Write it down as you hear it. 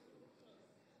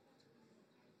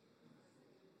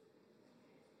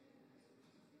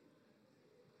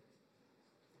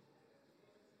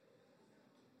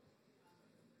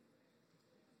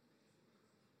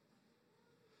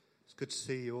It's good to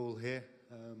see you all here.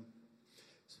 A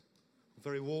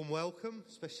very warm welcome,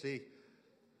 especially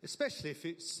if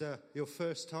it's your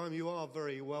first time. You are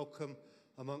very welcome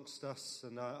amongst us,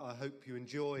 and I hope you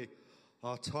enjoy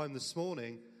our time this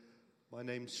morning. My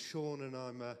name's Sean, and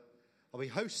I'll be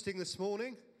hosting this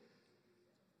morning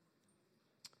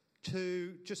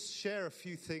to just share a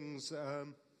few things.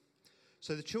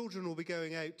 So the children will be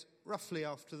going out roughly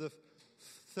after the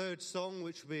third song,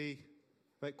 which will be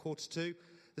about 1:45.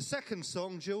 The second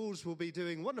song, Jules will be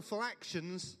doing wonderful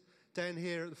actions down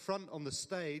here at the front on the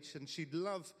stage, and she'd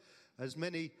love as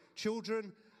many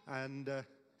children and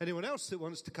anyone else that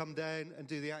wants to come down and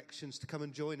do the actions to come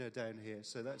and join her down here.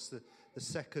 So that's the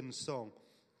second song.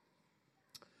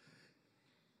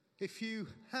 If you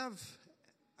have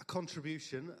a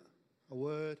contribution, a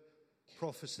word,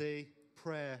 prophecy,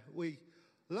 prayer, we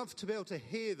love to be able to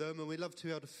hear them, and we love to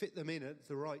be able to fit them in at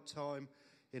the right time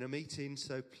in a meeting.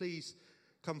 So please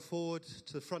come forward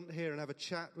to the front here and have a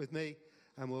chat with me,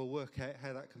 and we'll work out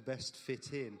how that can best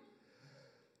fit in.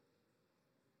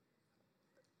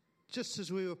 Just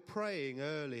as we were praying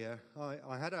earlier,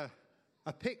 I had a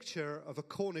picture of a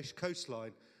Cornish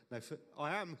coastline. Now,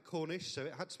 I am Cornish, so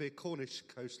it had to be a Cornish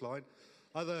coastline.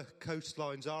 Other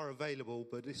coastlines are available,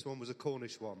 but this one was a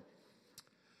Cornish one.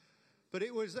 But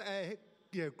it was a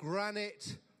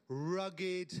granite,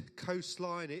 rugged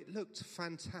coastline. It looked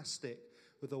fantastic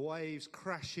with the waves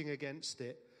crashing against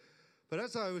it. But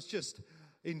as I was just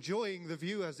enjoying the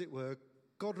view, as it were,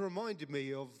 God reminded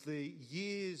me of the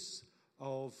years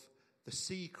of the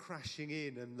sea crashing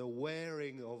in and the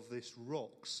wearing of this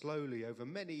rock slowly over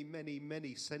many, many,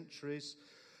 many centuries,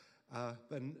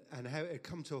 and how it had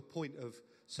come to a point of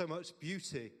so much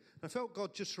beauty. And I felt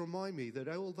God just remind me that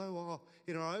although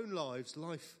in our own lives,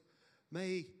 life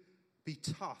may be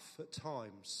tough at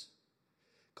times,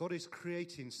 God is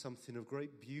creating something of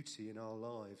great beauty in our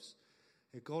lives.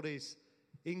 God is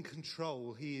in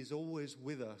control. He is always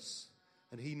with us,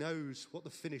 and He knows what the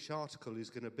finished article is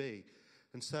going to be.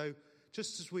 And so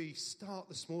just as we start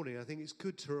this morning, I think it's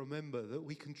good to remember that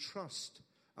we can trust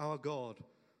our God.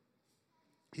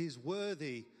 He is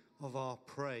worthy of our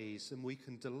praise, and we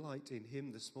can delight in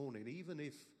Him this morning, even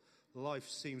if life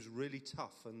seems really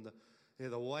tough and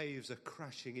the waves are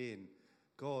crashing in.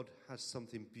 God has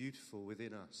something beautiful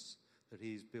within us that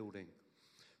He is building.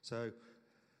 So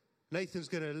Nathan's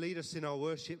going to lead us in our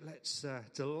worship. Let's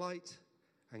delight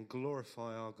and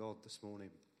glorify our God this morning.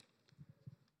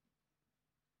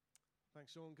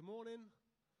 Thanks, Sean. Good morning.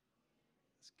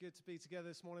 It's good to be together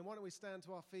this morning. Why don't we stand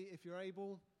to our feet if you're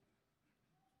able?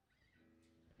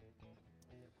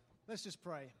 Let's just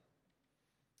pray.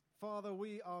 Father,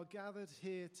 we are gathered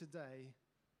here today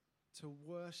to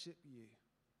worship You.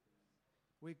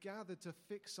 We're gathered to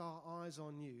fix our eyes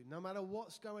on You. No matter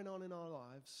what's going on in our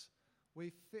lives, we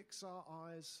fix our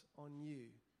eyes on You.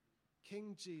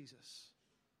 King Jesus,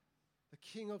 the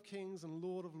King of Kings and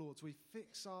Lord of Lords, we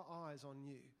fix our eyes on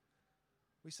You.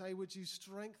 We say, would You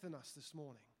strengthen us this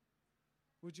morning?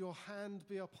 Would Your hand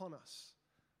be upon us,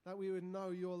 that we would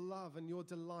know Your love and Your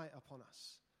delight upon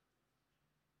us?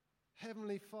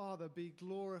 Heavenly Father, be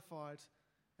glorified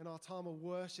in our time of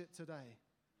worship today.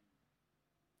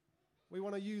 We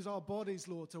want to use our bodies,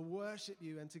 Lord, to worship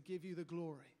You and to give You the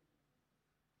glory.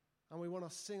 And we want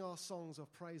to sing our songs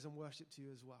of praise and worship to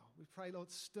You as well. We pray, Lord,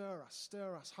 stir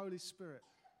us, Holy Spirit.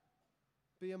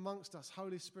 Be amongst us,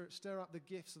 Holy Spirit. Stir up the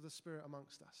gifts of the Spirit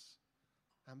amongst us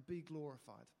and be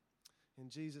glorified. In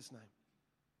Jesus' name.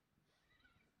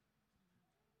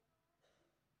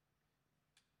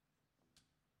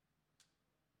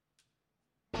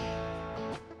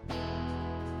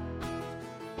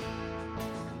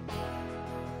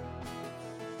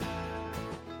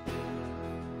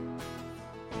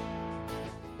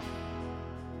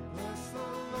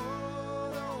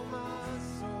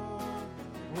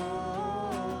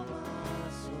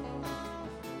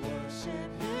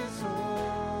 Worship His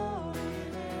holy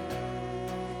name.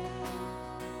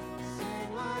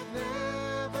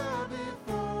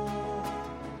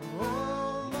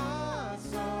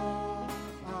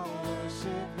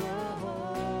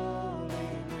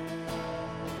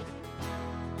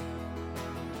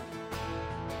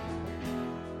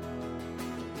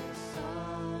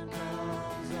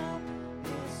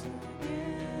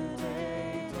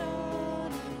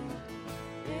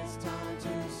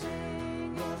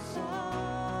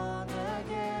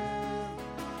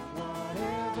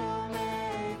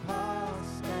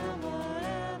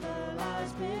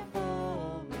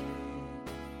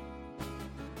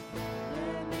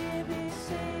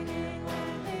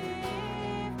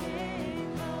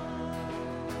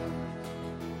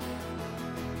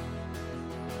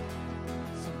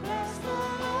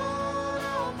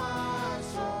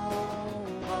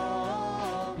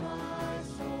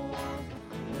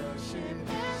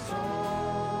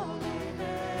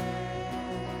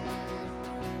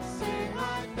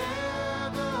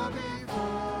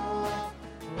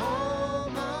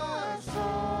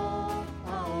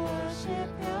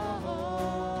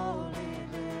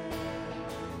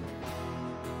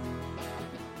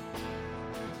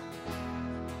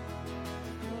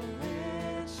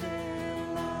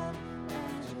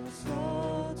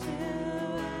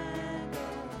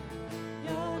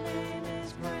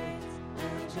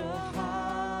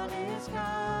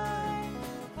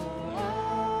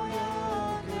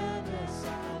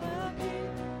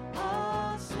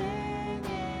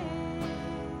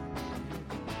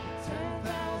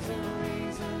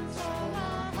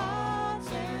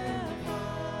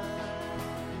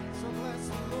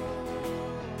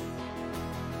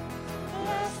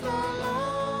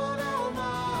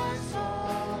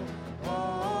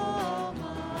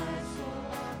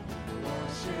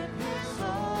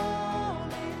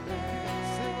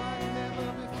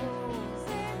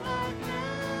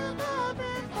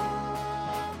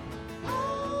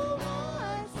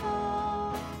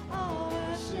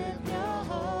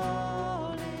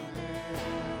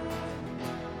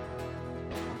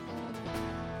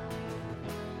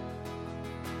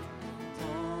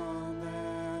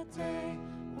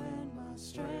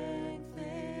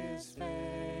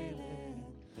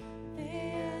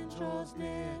 draws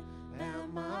near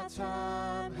and my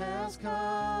time has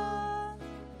come.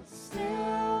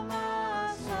 Still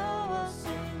my soul will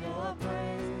sing your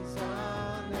praise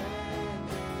unending.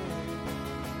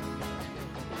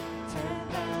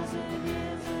 10,000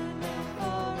 years and then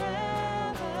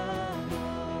forevermore.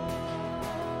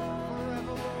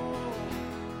 Forevermore.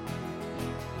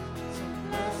 So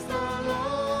bless the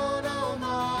Lord, oh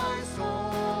my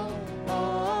soul,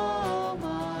 oh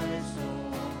my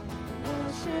soul.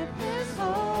 Worship His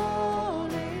holy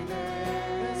name.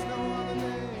 There's no other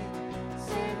name.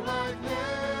 Sing like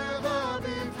never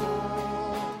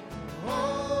before.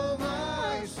 Oh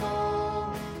my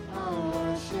soul, I'll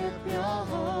worship your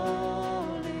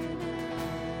holy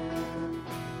name.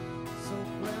 So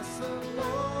bless the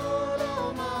Lord,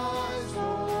 oh my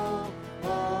soul,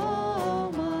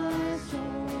 oh my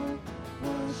soul.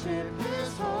 Worship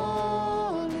His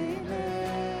holy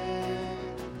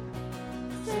name.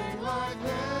 Sing like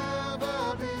never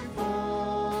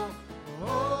before.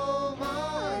 Oh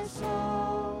my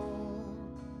soul,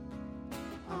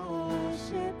 I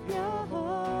worship your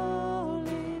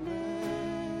holy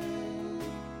name.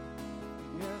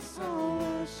 Yes, I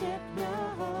worship your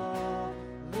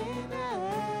holy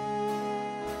name.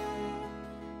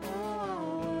 Oh, I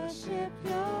worship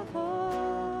your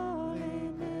holy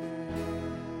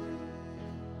name.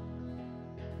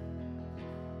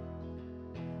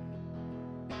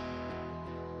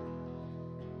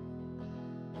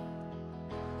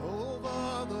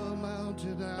 Over the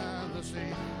mountain and the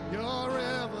sea, your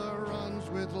river runs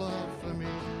with love for me.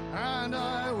 And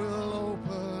I will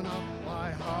open up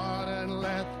my heart and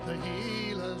let the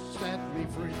healer set me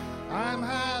free. I'm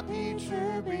happy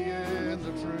to be in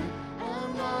the truth,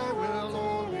 and I will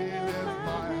only lift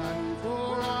my hand,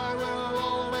 for I will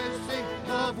always think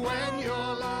of when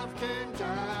your love came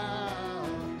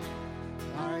down.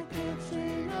 I could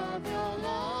sing of your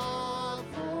love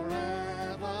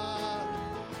forever.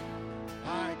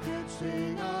 I could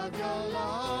sing of your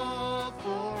love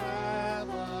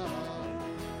forever.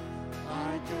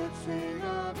 I could sing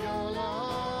of your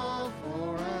love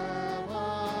forever.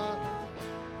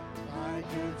 I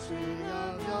could sing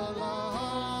of your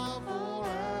love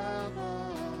forever.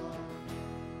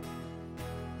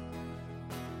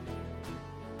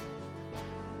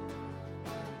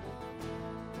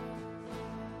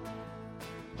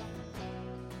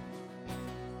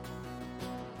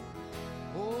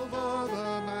 Over the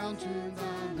mountains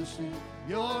and the sea,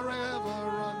 your river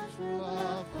runs through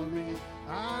love for me.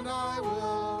 And I will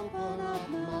open up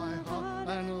my heart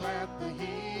and let the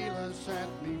healer set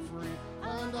me free.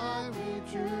 And I need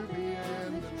to be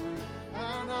in the truth,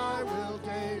 and I will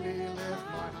daily lift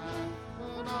my hand,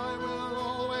 and I will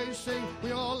always sing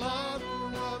your love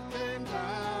came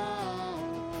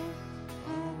down. I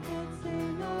will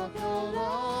sing of your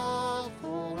love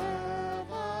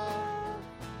forever.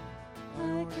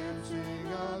 I can sing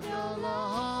of your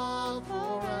love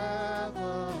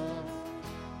forever.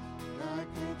 I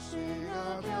could sing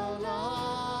of your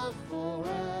love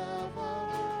forever.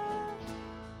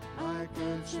 I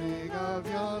could sing of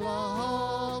your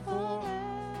love forever.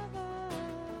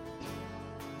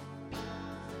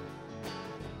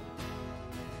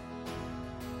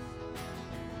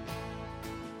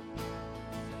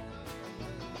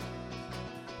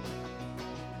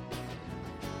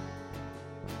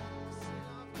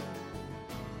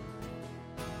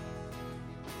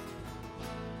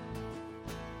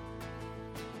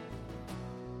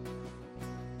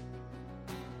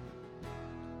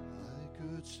 I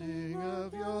could sing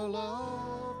of your love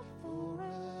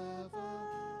forever.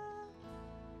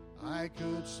 I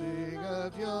could sing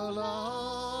of your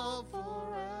love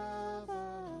forever.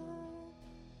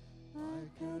 I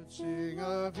could sing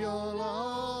of your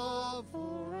love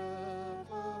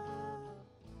forever.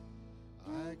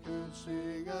 I could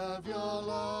sing of your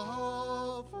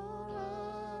love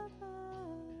forever.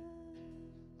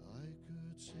 I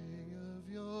could sing of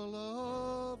your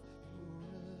love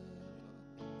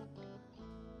forever.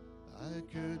 I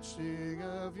could sing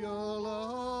of your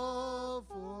love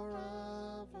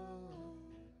forever.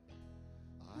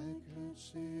 I could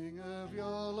sing of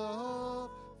your love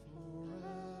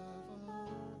forever.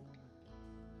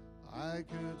 I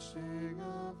could sing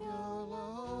of your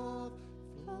love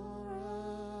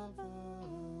forever.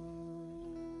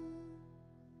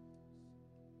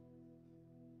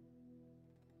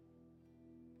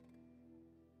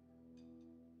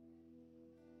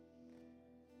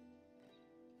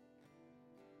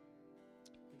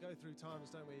 We go through times,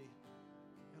 don't we,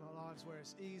 in our lives where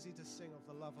it's easy to sing of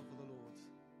the love of the Lord.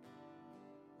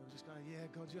 And we're just going, yeah,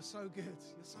 God, you're so good.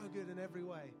 You're so good in every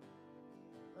way.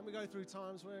 Then we go through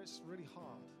times where it's really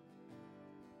hard.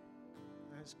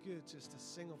 it's good just to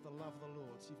sing of the love of the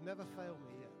Lord. You've never failed me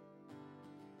yet.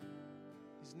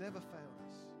 He's never failed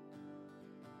us.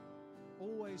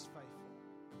 Always faithful.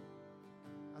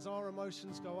 As our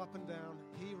emotions go up and down,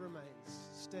 He remains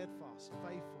steadfast,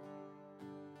 faithful.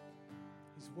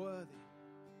 He's worthy.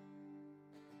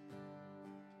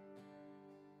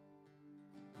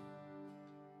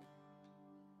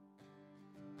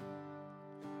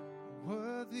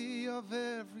 Worthy of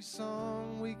every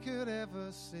song we could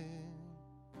ever sing.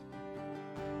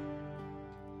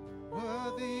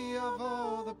 Worthy of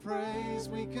all the praise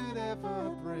we could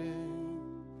ever bring.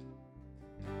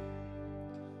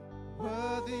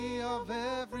 Worthy of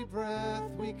every breath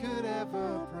we could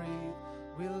ever breathe.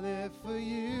 We live for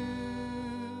you.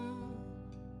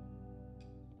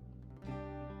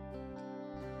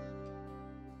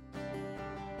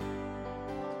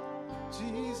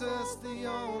 Jesus, the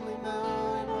only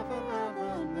name above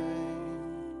every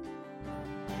name.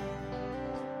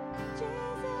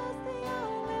 Jesus, the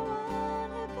only one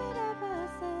who could ever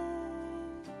save.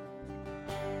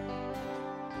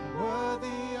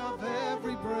 Worthy of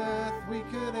every breath we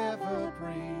could ever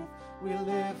breathe. We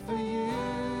live for you.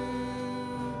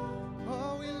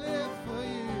 Oh, we live for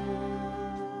you.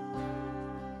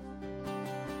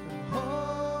 And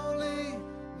holy,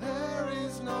 there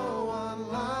is no one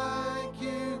like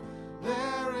you.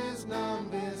 There is none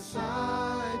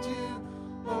beside you.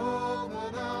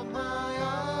 Open up my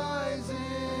eyes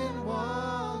in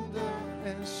wonder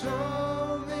and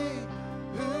show me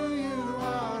who you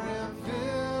are and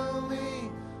fill me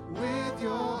with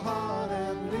your heart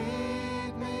and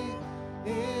lead me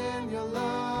in your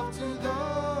love to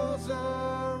those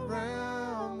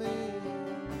around me.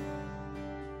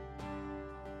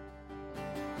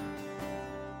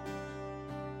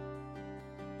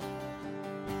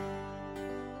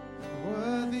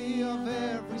 Worthy of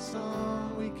every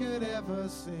song we could ever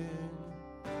sing.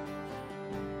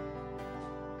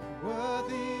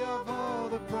 Worthy of all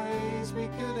the praise we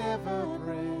could ever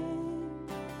bring.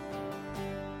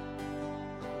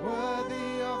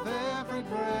 Worthy of every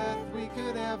breath we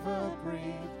could ever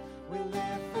breathe. We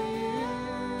live for you.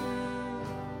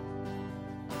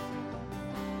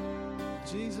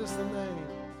 Jesus the name.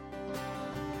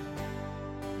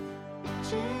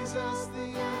 Jesus the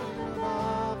name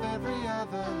above every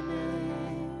other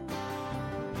name.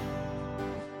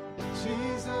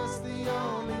 Jesus the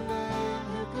only name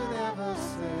who could ever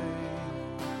save.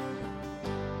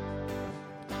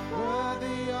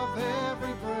 Worthy of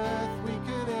every breath we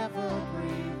could ever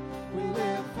breathe. We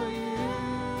live for you.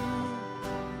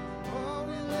 Oh,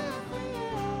 we live for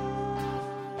you.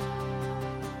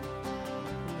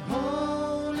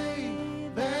 Holy,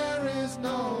 there is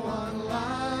no one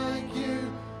like you.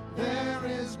 There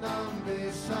is none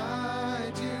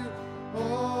beside you.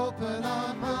 Open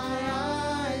up my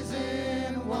eyes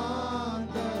in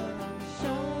wonder.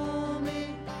 Show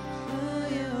me who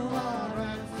you are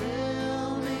and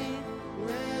fill me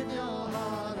with your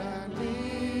heart and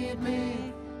lead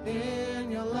me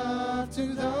in your love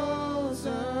to those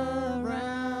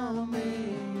around me.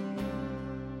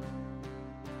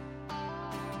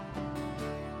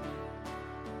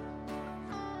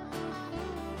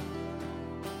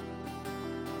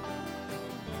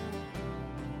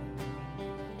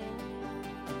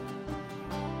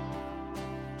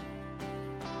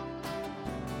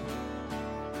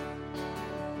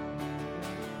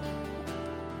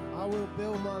 I will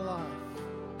build my life.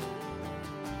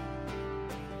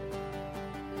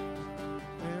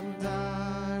 And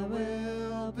I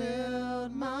will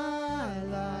build my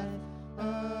life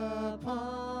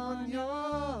upon your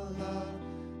love.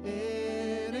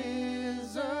 It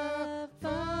is a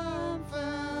firm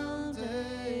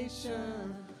foundation.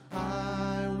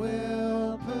 I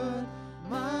will put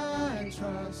my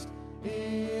trust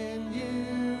in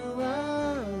you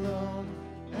alone.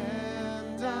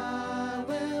 And I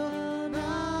will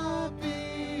not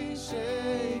be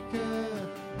shaken.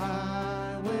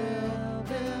 I will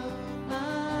build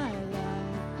my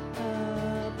life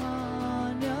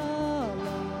upon your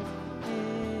love.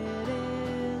 It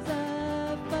is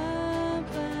a firm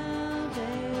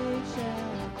foundation.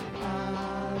 I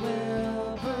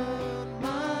will put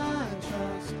my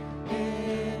trust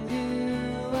in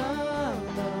you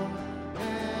alone.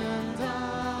 And I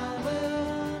will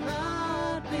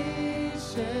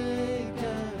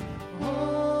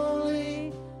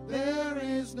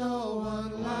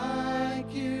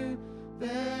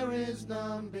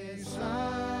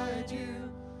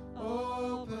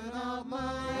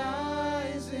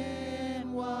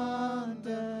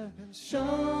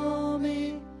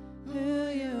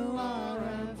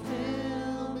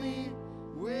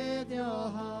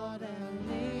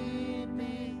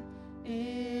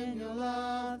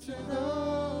to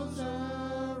those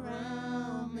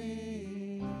around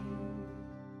me.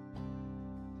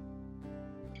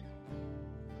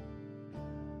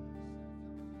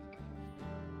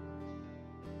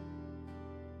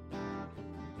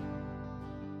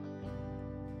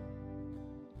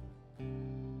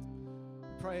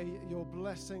 Pray your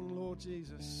blessing, Lord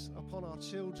Jesus, upon our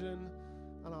children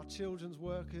and our children's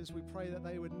workers. We pray that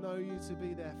they would know you to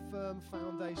be their firm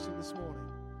foundation this morning.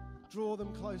 Draw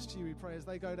them close to you, we pray, as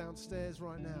they go downstairs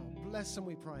right now. Bless them,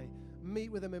 we pray.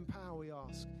 Meet with them in power, we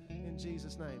ask, in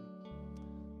Jesus' name.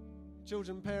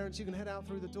 Children, parents, you can head out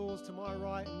through the doors to my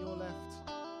right and your left.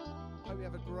 Hope you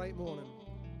have a great morning.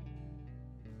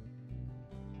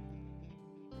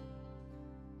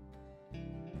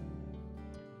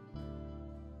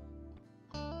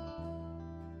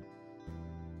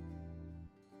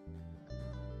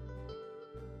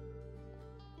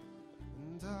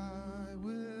 And I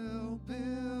will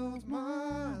build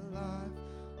my life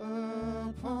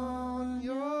upon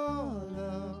your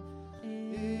love.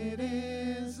 It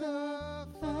is a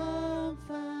Firm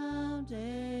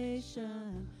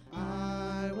foundation.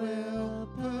 I will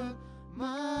put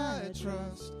my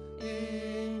trust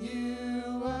in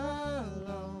you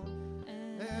alone,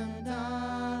 and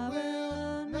I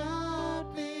will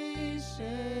not be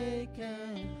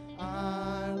shaken.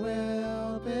 I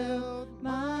will build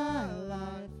My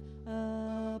life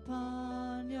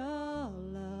upon your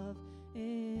love.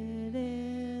 It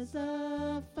is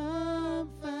a firm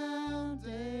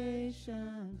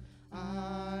foundation.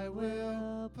 I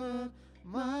will put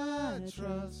my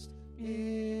trust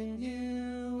in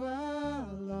you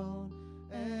alone,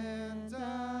 and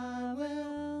I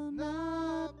will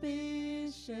not be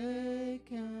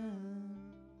shaken.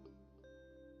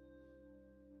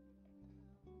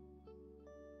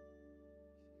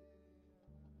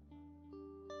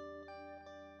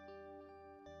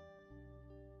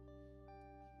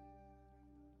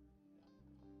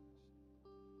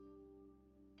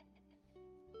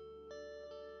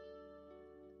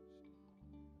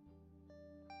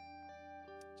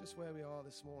 Just where we are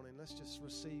this morning, let's just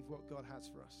receive what God has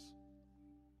for us.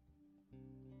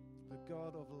 The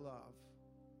God of love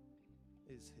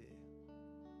is here,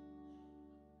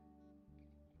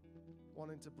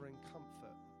 wanting to bring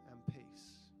comfort and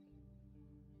peace,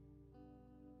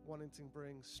 wanting to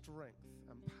bring strength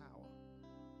and power,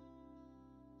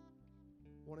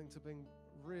 wanting to bring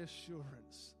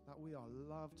reassurance that we are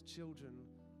loved children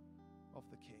of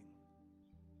the King.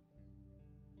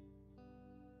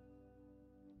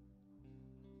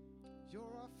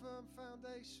 You're our firm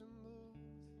foundation, Lord.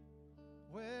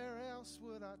 Where else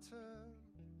would I turn?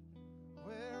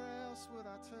 Where else would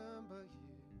I turn but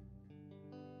you?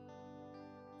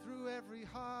 Through every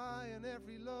high and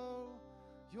every low,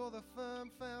 you're the firm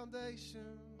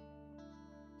foundation.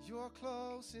 You're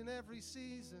close in every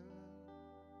season.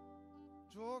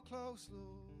 Draw close,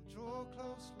 Lord. Draw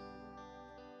close, Lord.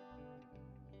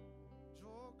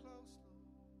 Draw close, Lord.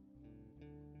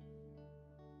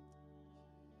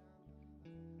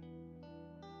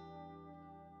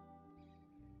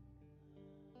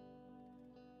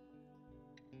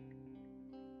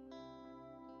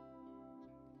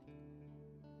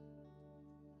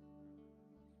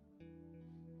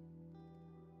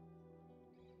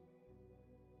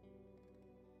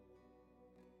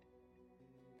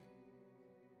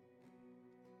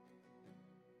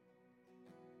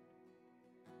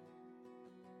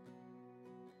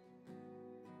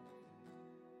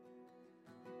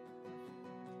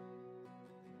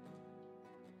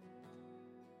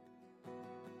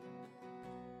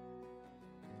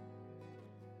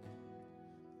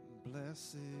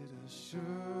 Blessed assurance,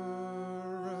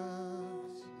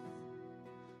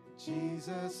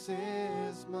 Jesus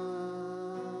is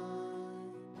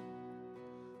mine.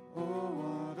 Oh,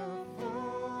 what a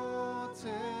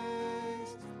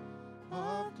foretaste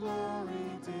of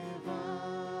glory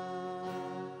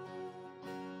divine,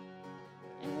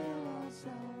 heir of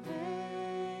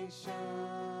salvation,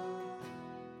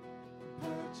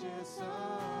 purchase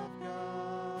of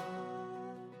God,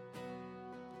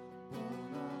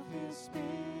 born of His Spirit,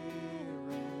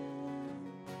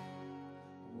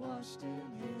 washed in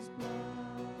His blood.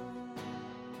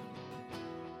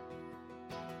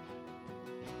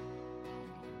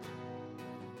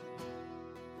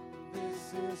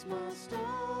 This is my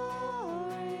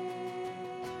story.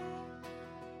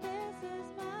 This is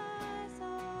my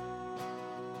song,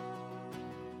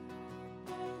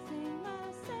 praising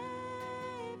my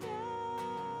Savior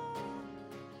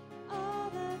all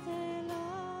the day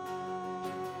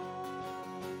long.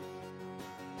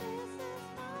 This is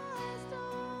my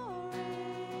story.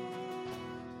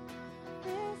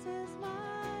 This is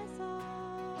my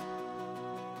song,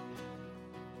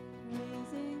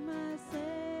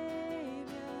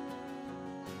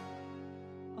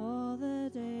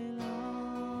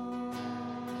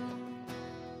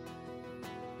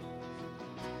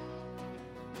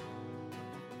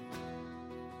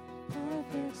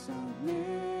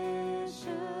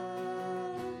 submission,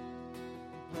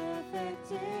 perfect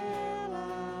delight,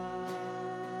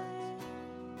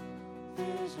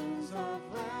 visions of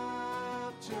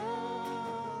rapture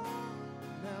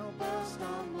now burst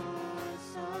on my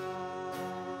sight,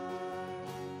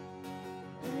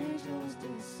 angels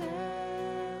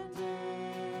descending,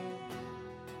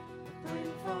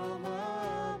 bring from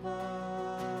above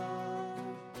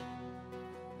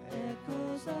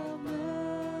echoes of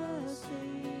mercy,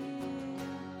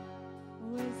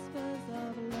 whispers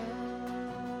of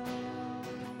love.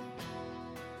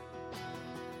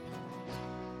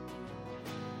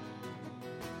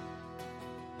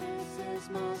 This is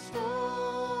my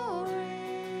story,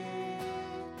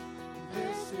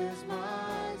 this is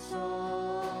my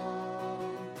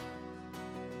song,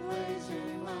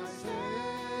 praising my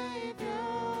Savior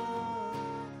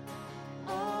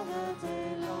all the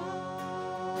day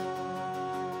long.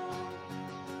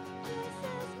 This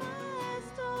is my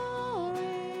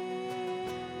story,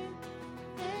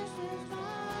 this is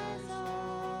my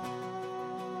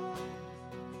song,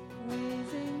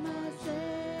 praising my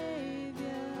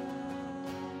Savior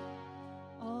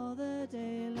all the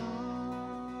day long.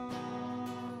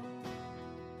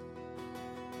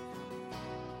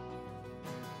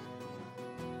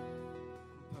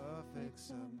 Perfect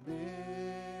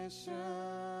submission,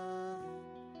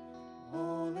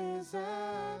 all is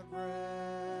at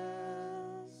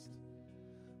rest.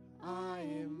 I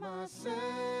in my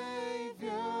Savior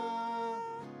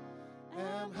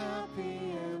am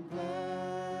happy and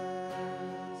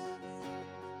blessed,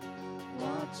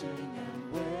 watching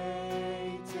and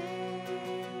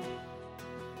waiting,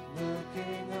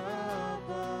 looking above,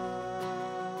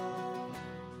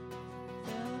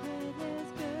 filled with His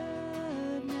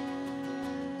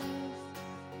goodness,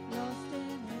 lost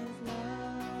in His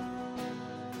love.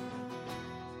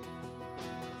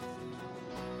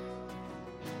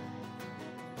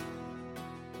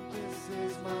 This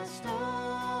is my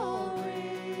story,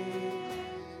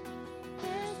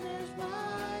 this is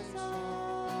my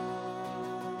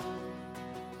song,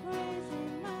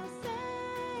 praising my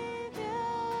Savior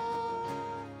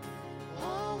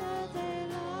all the day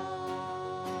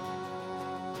long.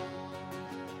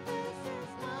 This is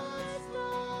my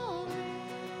story,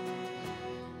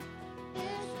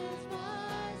 this is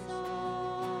my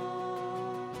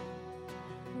song,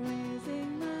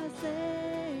 praising my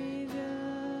Savior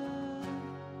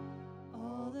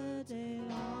all the day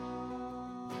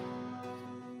long.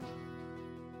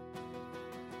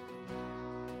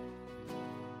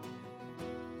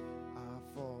 I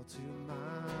fall to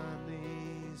my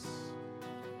knees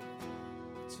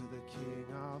to the King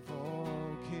of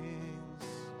all kings.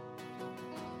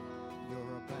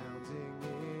 You're abounding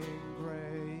in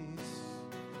grace.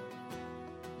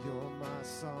 You're my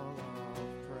song of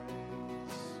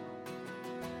praise.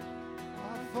 I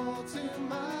fall to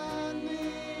my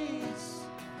knees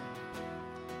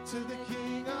to the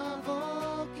King of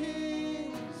all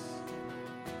kings.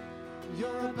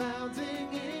 You're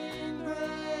abounding in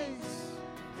grace.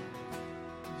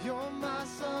 You're my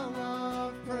song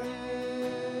of praise.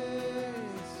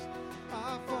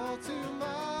 I fall to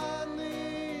my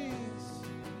knees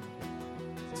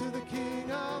to the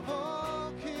King of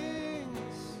all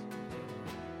kings.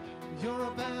 You're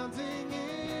abounding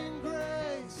in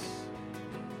grace.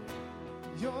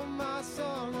 You're my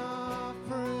song of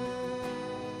praise.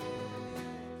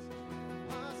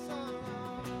 My song of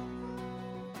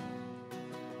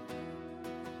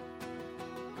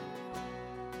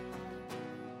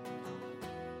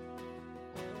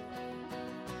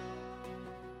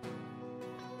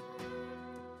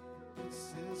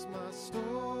This is my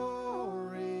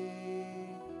story,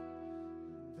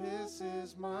 this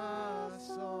is my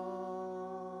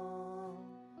song,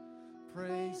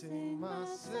 praising my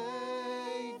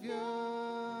Savior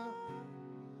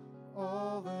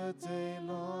all the day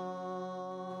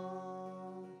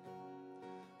long.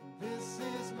 This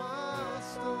is my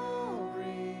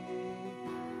story,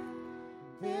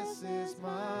 this is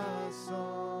my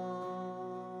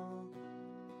song,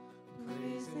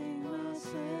 praising my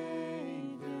Savior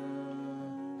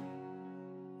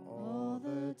all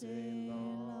the day long.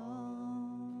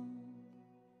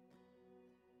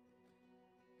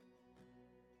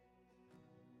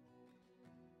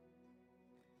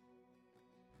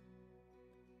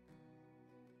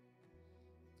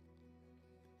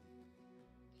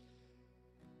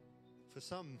 For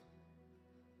some,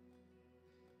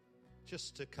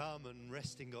 just to come and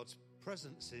rest in God's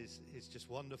presence is just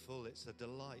wonderful. It's a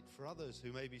delight. For others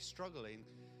who may be struggling,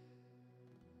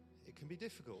 it can be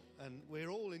difficult. And we're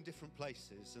all in different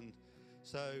places. And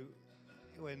so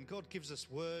when God gives us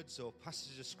words or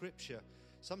passages of Scripture,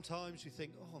 sometimes you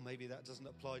think, oh, maybe that doesn't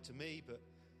apply to me, but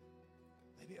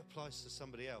maybe it applies to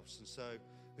somebody else. And so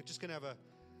we're just going to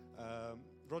have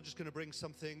Roger's going to bring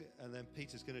something, and then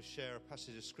Peter's going to share a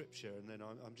passage of scripture, and then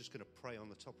I'm just going to pray on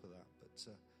the top of that.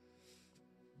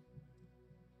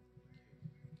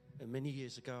 But many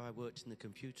years ago, I worked in the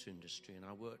computer industry, and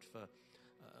I worked for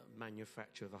a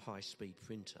manufacturer of a high-speed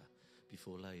printer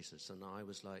before lasers, and I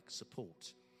was like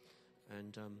support.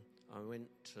 And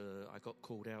I got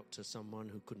called out to someone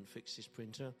who couldn't fix his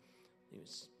printer. He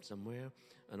was somewhere,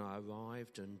 and I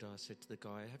arrived, and I said to the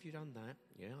guy, "Have you done that?"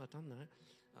 "Yeah, I've done that."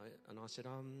 And I said,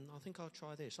 "I think I'll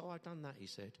try this." "Oh, I've done that," he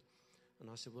said. And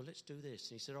I said, "Well, let's do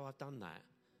this." And he said, "Oh, I've done that."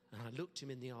 And I looked him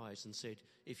in the eyes and said,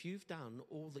 "If you've done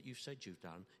all that you've said you've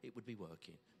done, it would be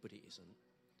working, but it isn't."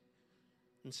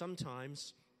 And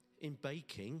sometimes in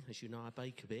baking, as you know, I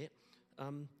bake a bit,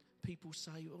 people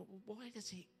say, "Oh, why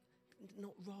does it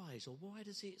not rise, or why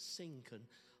does it sink?" And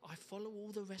I follow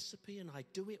all the recipe and I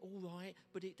do it all right,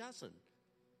 but it doesn't.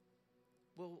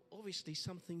 Well, obviously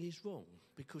something is wrong,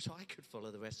 because I could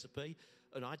follow the recipe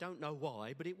and I don't know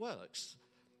why, but it works.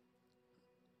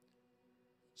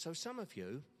 So some of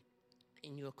you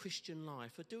in your Christian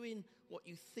life are doing what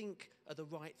you think are the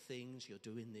right things. You're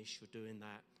doing this, you're doing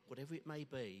that, whatever it may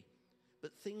be,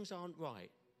 but things aren't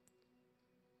right.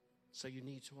 So you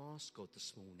need to ask God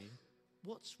this morning,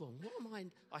 what's wrong?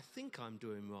 I think I'm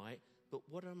doing right, but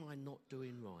what am I not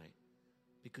doing right?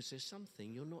 Because there's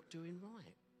something you're not doing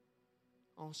right.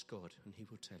 Ask God and he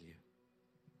will tell you.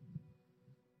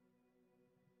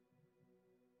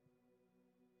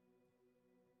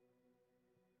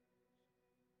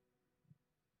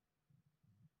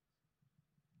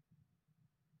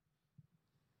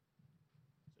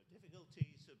 So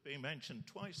difficulties have been mentioned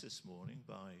twice this morning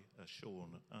by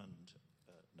Sean and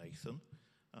Nathan,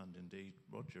 and indeed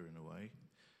Roger in a way.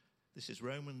 This is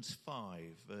Romans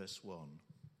 5, verse 1.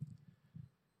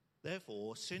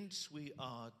 Therefore, since we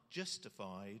are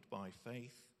justified by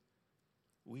faith,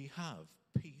 we have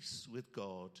peace with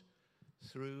God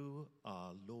through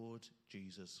our Lord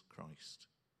Jesus Christ.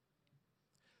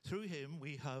 Through him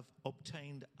we have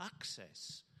obtained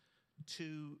access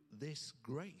to this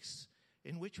grace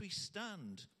in which we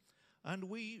stand, and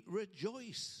we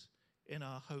rejoice in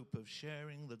our hope of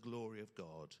sharing the glory of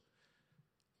God.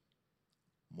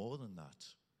 More than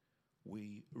that,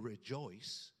 we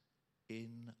rejoice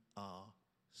in our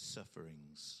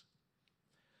sufferings,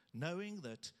 knowing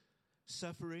that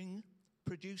suffering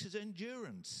produces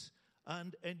endurance,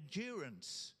 and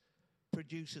endurance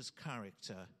produces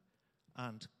character,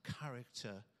 and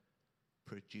character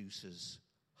produces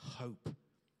hope.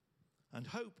 And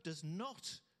hope does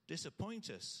not disappoint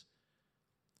us,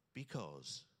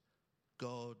 because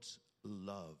God's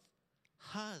love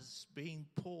has been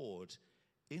poured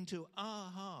into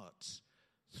our hearts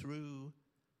through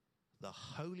the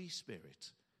Holy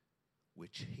Spirit,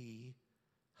 which he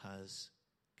has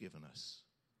given us.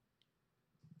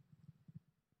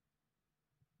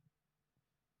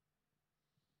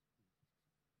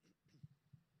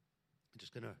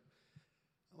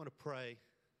 I want to pray.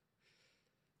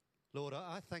 Lord,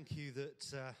 I thank you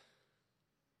that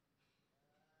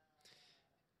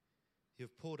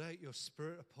you've poured out your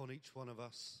Spirit upon each one of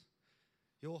us.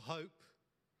 Your hope,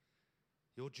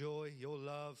 your joy, your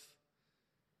love,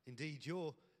 indeed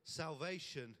your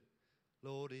salvation,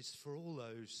 Lord, is for all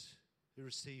those who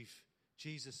receive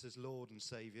Jesus as Lord and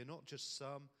Saviour. Not just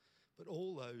some, but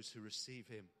all those who receive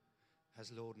him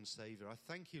as Lord and Saviour. I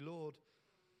thank you, Lord.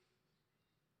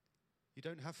 You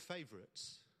don't have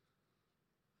favourites.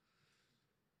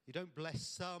 You don't bless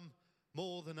some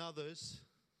more than others.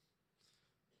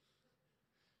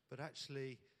 But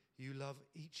actually, you love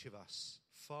each of us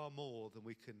far more than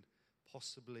we can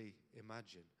possibly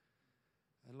imagine.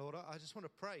 And Lord, I just want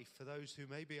to pray for those who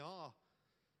maybe are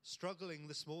struggling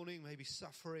this morning, maybe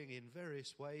suffering in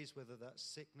various ways, whether that's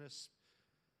sickness,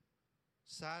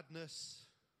 sadness,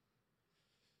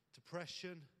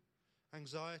 depression,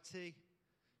 anxiety,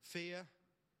 fear.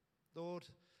 Lord,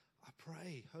 I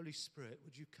pray, Holy Spirit,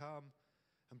 would you come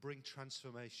and bring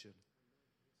transformation?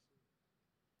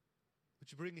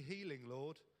 Would you bring healing,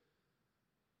 Lord?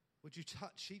 Would you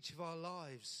touch each of our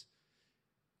lives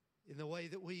in the way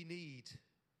that we need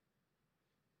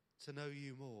to know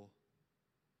you more?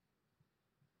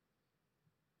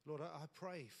 Lord, I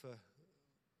pray for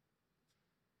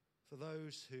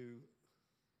those who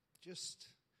just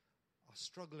are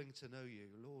struggling to know you.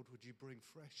 Lord, would you bring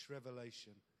fresh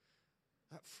revelation,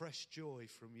 that fresh joy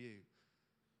from you?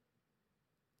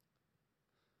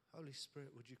 Holy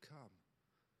Spirit, would you come?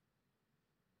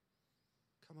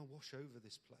 Come and wash over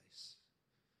this place.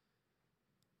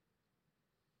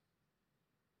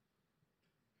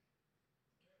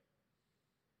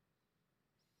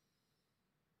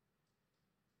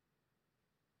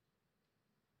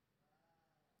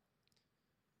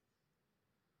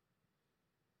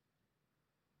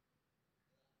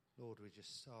 Lord, we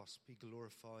just ask, be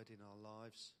glorified in our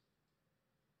lives.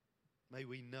 May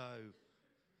we know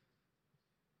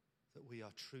that we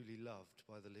are truly loved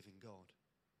by the living God.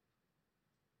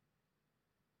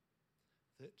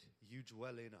 That you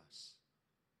dwell in us.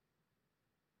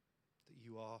 That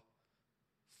you are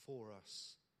for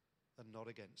us and not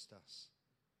against us.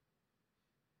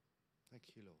 Thank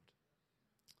you, Lord.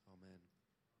 Amen.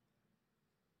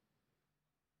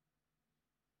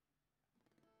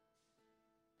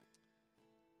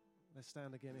 Let's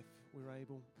stand again if we're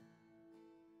able.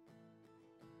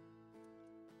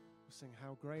 We'll sing,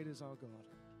 How Great is Our God.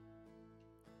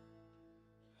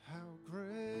 How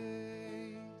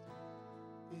great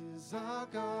is our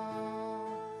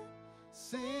God.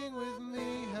 Sing with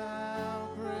me, how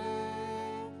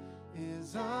great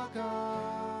is our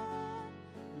God.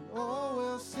 And all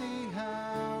will see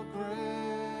how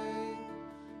great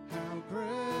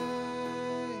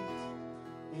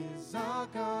is our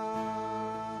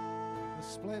God. The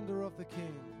splendor of the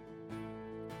King.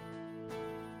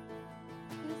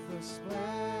 The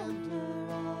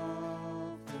splendor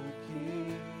of the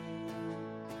King.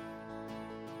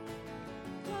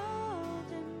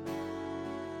 Golden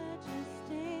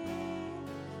majesty,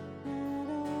 let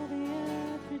all the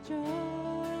earth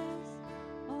rejoice,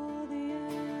 all the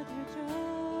earth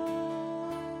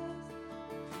rejoice.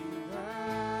 He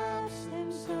wraps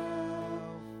himself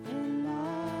in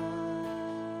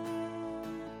light,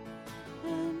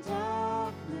 and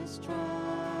darkness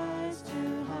tries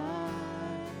to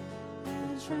hide,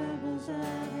 and trembles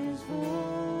at his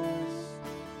voice,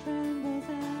 trembles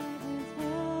at his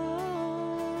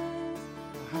voice.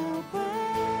 How great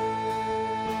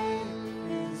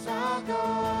is our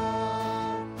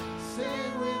God.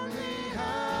 Sing with me,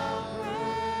 how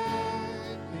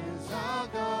great is our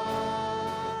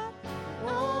God.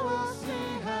 Oh, we'll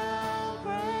see how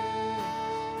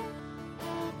great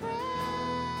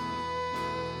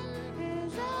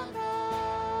is our God.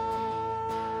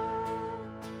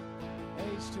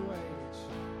 Age to age.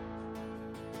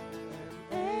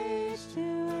 Age to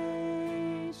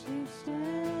age he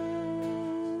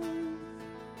stands,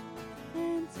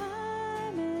 and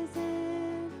time is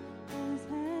in his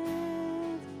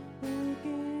hands,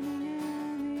 beginning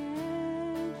and the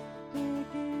end,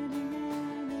 beginning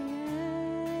and the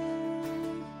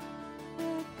end.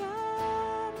 The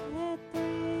Godhead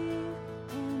three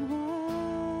in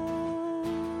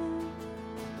one,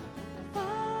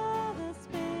 Father,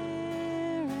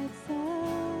 Spirit,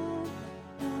 Son,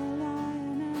 the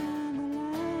Lion and the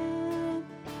Lamb,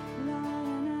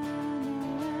 Lion and the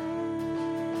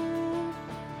Lamb.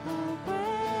 How great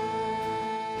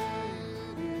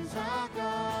is our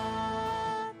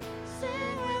God.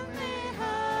 Sing with me,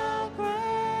 how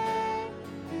great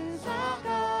is our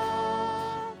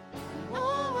God.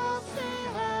 Oh, we'll see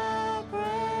how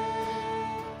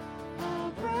great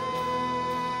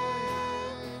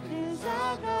is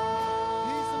our God.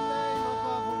 He's the name above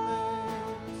all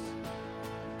names.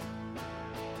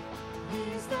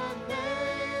 He's the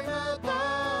name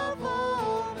above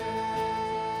all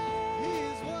names. He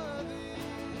is worthy.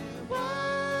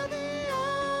 Worthy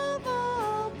of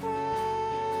all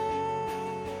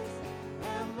praise.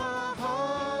 And my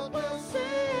heart will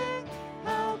sing,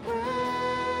 how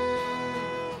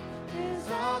great is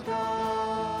our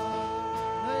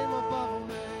God. Name above all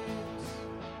names.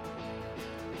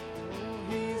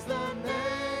 He's the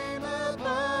name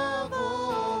above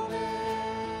all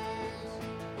names.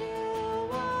 You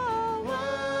are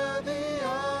worthy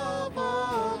of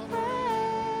all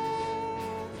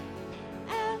praise,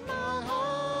 and my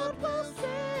heart will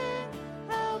sing,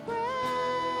 how great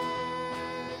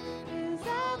is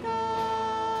our God.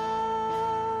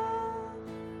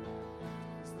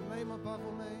 He's the name above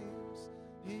all names.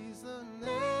 He's the name.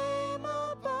 Name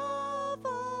above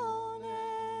all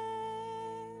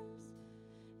names.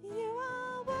 You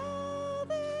are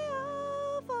worthy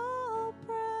of all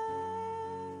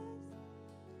praise,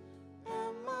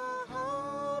 and my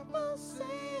heart will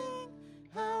sing,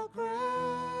 how great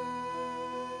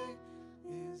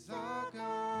is our God.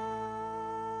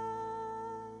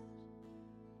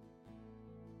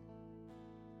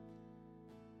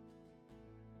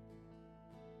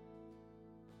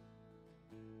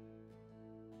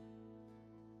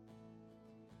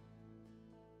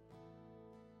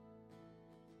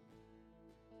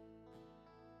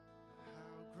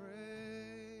 How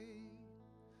great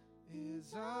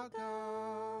is our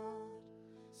God.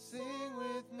 Sing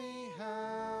with me,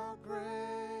 how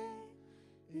great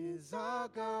is our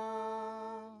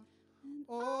God.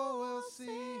 Oh, we'll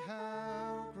see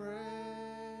how great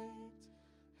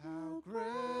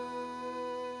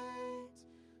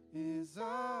is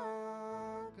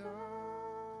our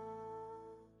God.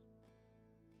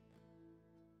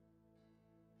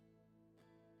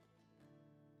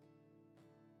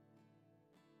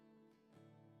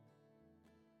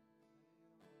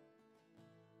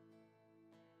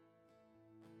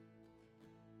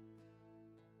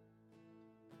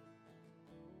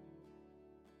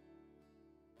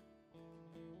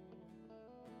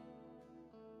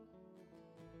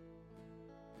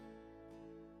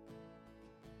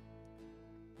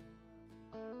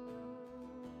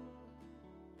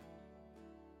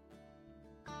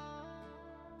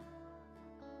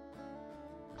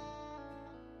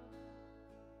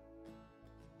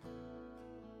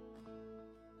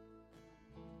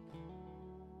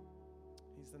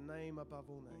 is the name above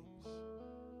all names,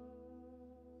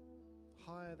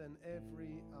 higher than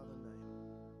every other name.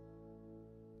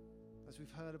 As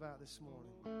we've heard about this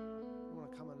morning, we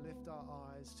want to come and lift our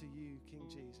eyes to you, King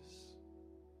Jesus.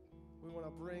 We want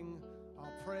to bring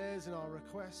our prayers and our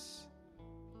requests.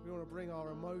 We want to bring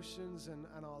our emotions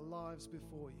and our lives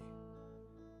before you.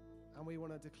 And we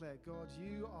want to declare, God,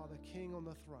 you are the King on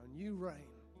the throne. You reign.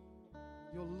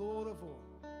 You're Lord of all.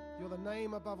 You're the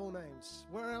name above all names.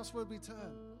 Where else would we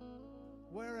turn?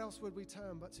 Where else would we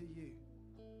turn but to you?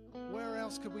 Where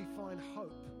else could we find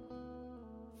hope,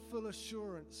 full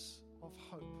assurance of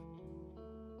hope,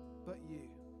 but you?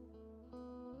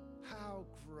 How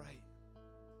great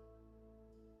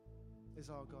is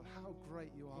our God. How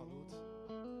great you are, Lord.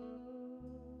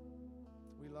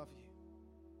 We love you.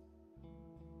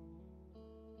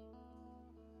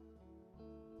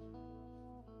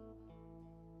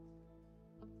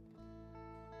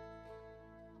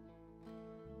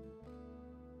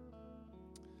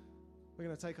 We're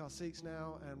going to take our seats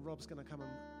now, and Rob's going to come and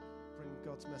bring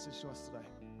God's message to us today.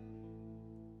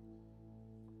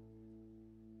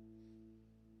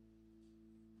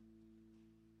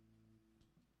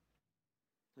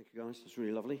 Thank you, guys. That's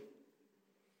really lovely.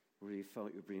 Really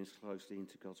felt you bringing us closely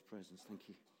into God's presence. Thank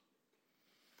you.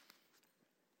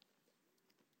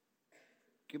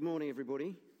 Good morning,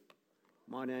 everybody.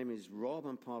 My name is Rob.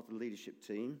 I'm part of the leadership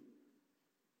team.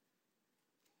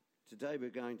 Today we're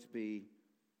going to be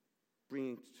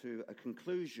bringing to a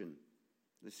conclusion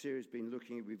the series we've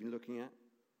been looking at,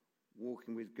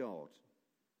 Walking with God.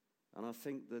 And I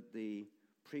think that the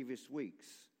previous weeks,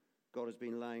 God has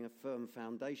been laying a firm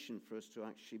foundation for us to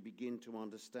actually begin to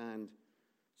understand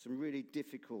some really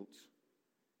difficult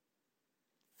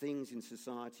things in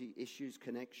society, issues,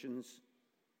 connections,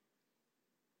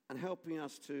 and helping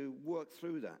us to work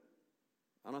through that.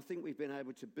 And I think we've been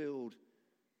able to build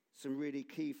some really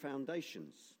key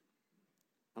foundations.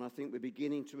 And I think we're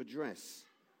beginning to address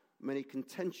many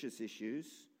contentious issues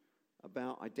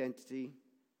about identity,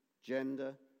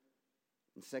 gender,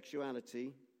 and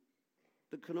sexuality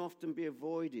that can often be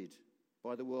avoided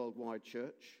by the worldwide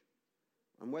church.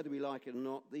 And whether we like it or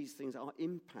not, these things are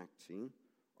impacting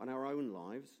on our own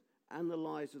lives and the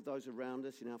lives of those around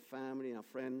us, in our family, our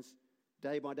friends,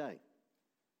 day by day.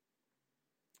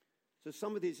 So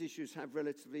some of these issues have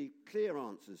relatively clear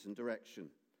answers and direction,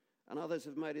 and others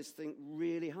have made us think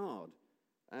really hard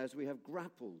as we have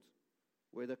grappled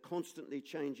with a constantly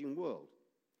changing world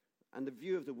and the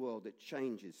view of the world that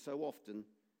changes so often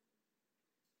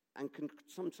and can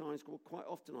sometimes, well, quite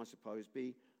often, I suppose,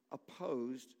 be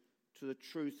opposed to the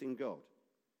truth in God.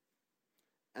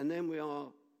 And then we are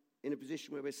in a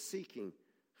position where we're seeking,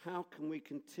 how can we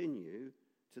continue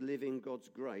to live in God's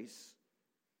grace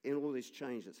in all this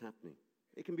change that's happening?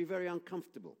 It can be very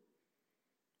uncomfortable.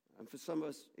 And for some of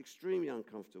us, extremely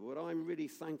uncomfortable. But I'm really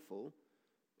thankful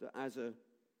that as a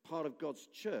part of God's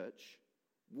church,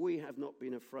 we have not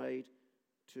been afraid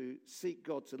to seek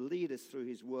God to lead us through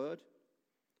his word.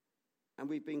 And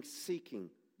we've been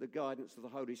seeking the guidance of the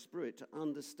Holy Spirit to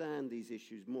understand these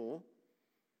issues more.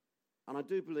 And I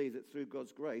do believe that through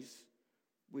God's grace,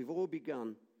 we've all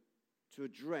begun to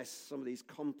address some of these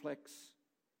complex,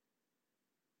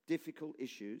 difficult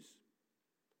issues.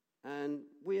 And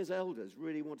we as elders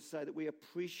really want to say that we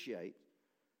appreciate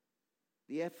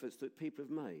the efforts that people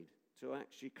have made to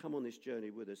actually come on this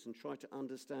journey with us and try to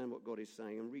understand what God is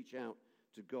saying and reach out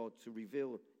to God to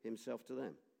reveal himself to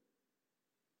them.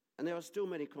 And there are still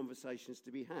many conversations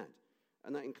to be had,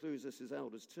 and that includes us as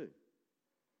elders too.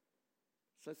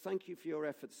 So thank you for your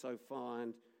efforts so far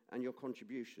and your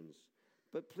contributions.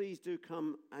 But please do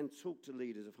come and talk to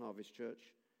leaders of Harvest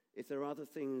Church if there are other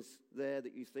things there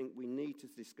that you think we need to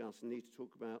discuss and need to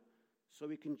talk about, so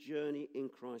we can journey in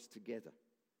Christ together.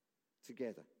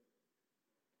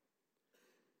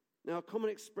 Now, a common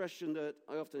expression that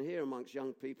I often hear amongst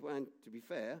young people, and to be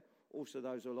fair, also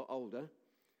those who are a lot older,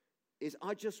 is,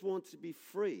 I just want to be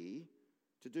free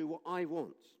to do what I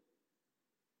want.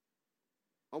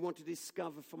 I want to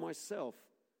discover for myself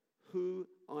who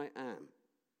I am.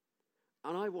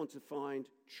 And I want to find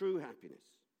true happiness.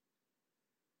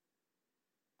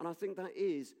 And I think that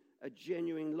is a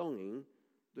genuine longing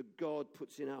that God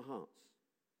puts in our hearts.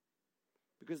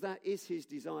 Because that is his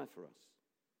desire for us.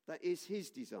 That is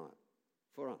his desire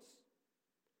for us.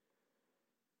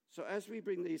 So as we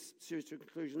bring this series to a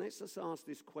conclusion, let's just ask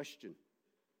this question.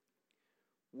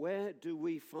 Where do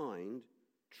we find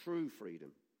true freedom?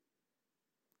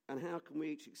 And how can we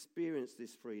each experience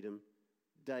this freedom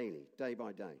daily, day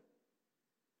by day?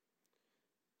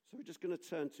 So we're just going to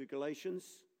turn to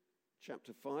Galatians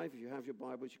chapter 5. If you have your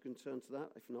Bibles, you can turn to that.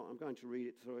 If not, I'm going to read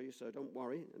it through you, so don't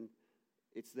worry. And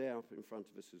It's there up in front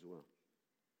of us as well.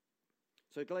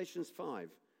 So Galatians 5,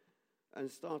 and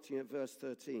starting at verse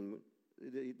 13,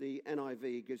 the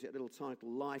NIV gives it a little title,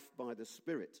 Life by the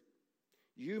Spirit.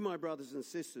 You, my brothers and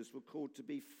sisters, were called to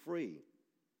be free.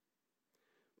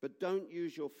 But don't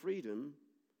use your freedom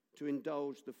to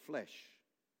indulge the flesh.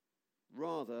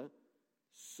 Rather,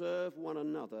 serve one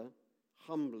another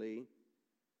humbly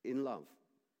in love.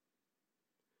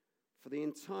 For the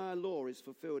entire law is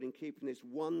fulfilled in keeping this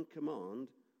one command,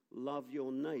 love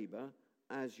your neighbor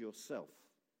as yourself.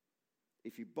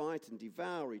 If you bite and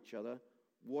devour each other,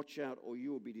 watch out or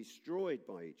you will be destroyed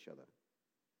by each other.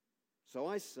 So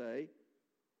I say,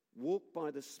 walk by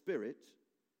the Spirit,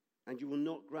 and you will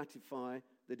not gratify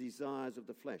the desires of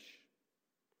the flesh.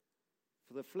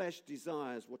 For the flesh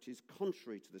desires what is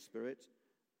contrary to the Spirit,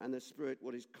 and the Spirit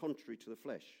what is contrary to the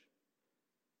flesh.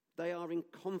 They are in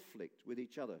conflict with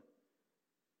each other,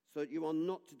 so that you are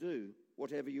not to do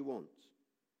whatever you want.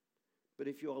 But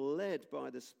if you are led by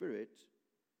the Spirit,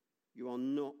 you are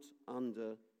not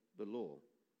under the law.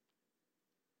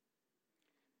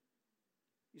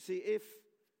 You see, if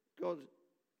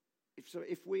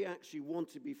we actually want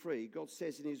to be free, God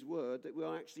says in his word that we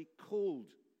are actually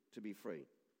called to be free.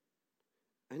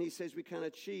 And he says we can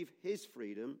achieve his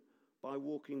freedom by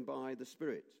walking by the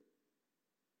Spirit.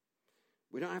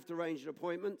 We don't have to arrange an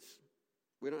appointment.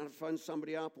 We don't have to phone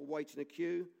somebody up or wait in a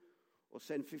queue or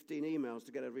send 15 emails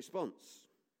to get a response.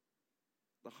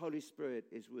 The Holy Spirit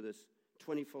is with us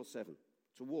 24/7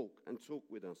 to walk and talk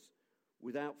with us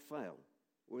without fail,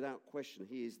 without question.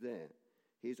 He is there.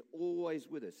 He is always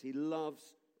with us. He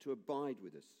loves to abide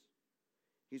with us.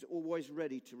 He's always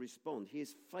ready to respond. He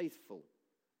is faithful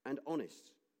and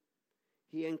honest.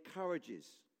 He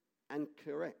encourages and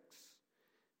corrects.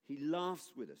 He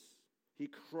laughs with us. He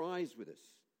cries with us.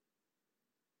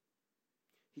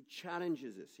 He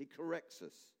challenges us. He corrects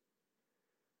us.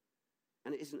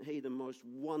 And isn't he the most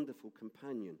wonderful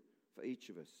companion for each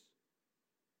of us?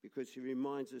 Because he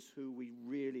reminds us who we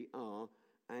really are,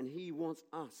 and he wants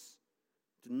us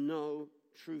to know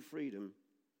true freedom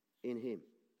in him.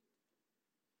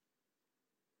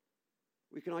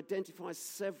 We can identify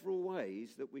several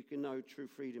ways that we can know true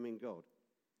freedom in God.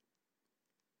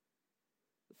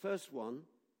 The first one,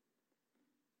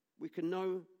 we can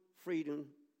know freedom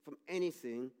from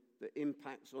anything that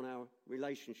impacts on our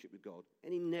relationship with God,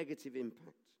 any negative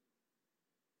impact.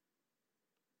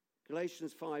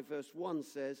 Galatians 5 verse 1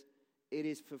 says, "It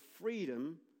is for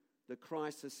freedom that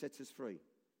Christ has set us free.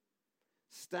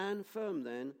 Stand firm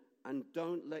then, and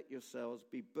don't let yourselves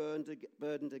be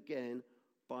burdened again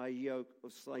by a yoke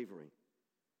of slavery."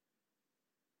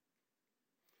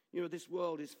 You know, this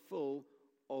world is full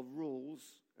of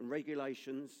rules and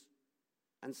regulations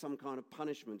and some kind of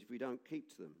punishment if we don't keep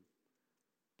to them.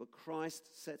 But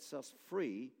Christ sets us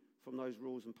free from those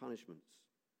rules and punishments.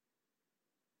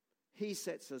 He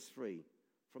sets us free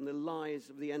from the lies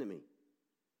of the enemy.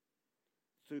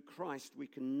 Through Christ, we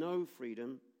can know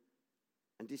freedom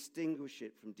and distinguish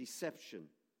it from deception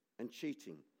and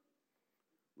cheating.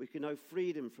 We can know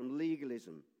freedom from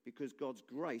legalism because God's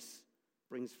grace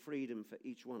brings freedom for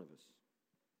each one of us.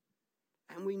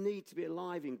 And we need to be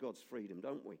alive in God's freedom,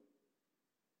 don't we?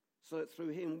 So that through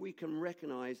him we can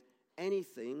recognize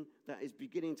anything that is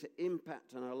beginning to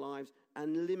impact on our lives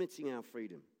and limiting our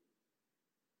freedom.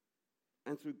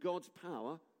 And through God's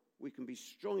power, we can be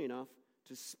strong enough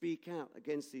to speak out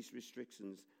against these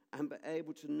restrictions and be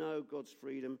able to know God's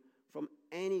freedom from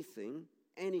anything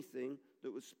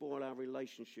that would spoil our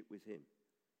relationship with him.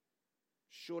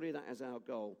 Surely that is our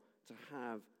goal, to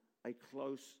have a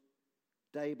close,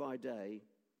 day-by-day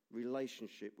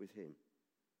relationship with him.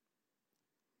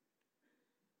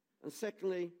 And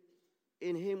secondly,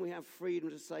 in him we have freedom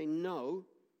to say no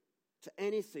to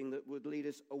anything that would lead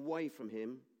us away from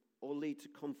him or lead to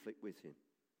conflict with him.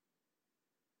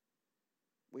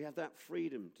 We have that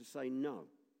freedom to say no.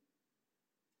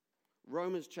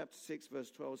 Romans chapter 6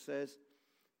 verse 12 says,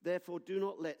 "Therefore do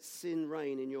not let sin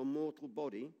reign in your mortal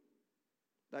body,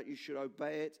 that you should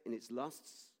obey it in its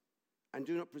lusts, and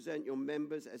do not present your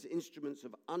members as instruments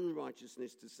of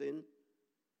unrighteousness to sin,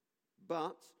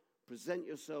 but present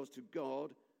yourselves to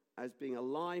God as being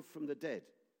alive from the dead,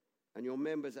 and your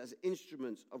members as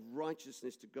instruments of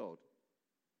righteousness to God."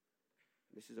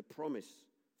 This is a promise,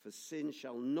 "For sin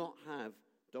shall not have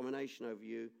domination over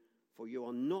you, for you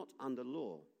are not under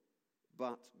law,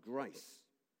 but grace."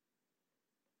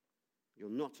 You're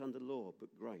not under law,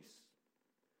 but grace.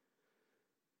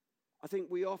 I think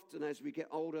we often, as we get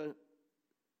older,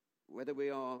 whether we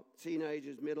are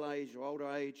teenagers, middle-aged, or older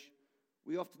age,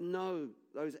 we often know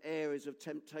those areas of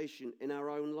temptation in our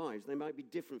own lives. They might be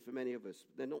different for many of us.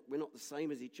 We're not the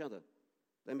same as each other.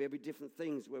 There may be different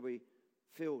things where we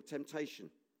feel temptation,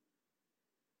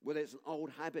 whether it's an old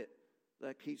habit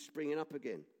that keeps springing up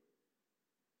again,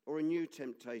 or a new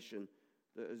temptation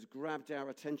that has grabbed our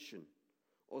attention,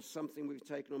 or something we've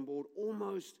taken on board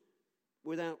almost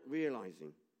without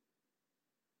realizing.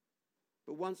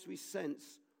 But once we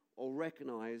sense or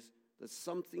recognize that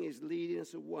something is leading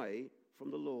us away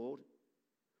from the Lord,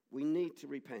 we need to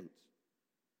repent.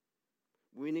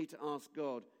 We need to ask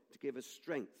God to give us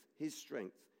strength,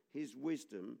 His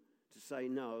wisdom to say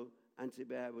no and to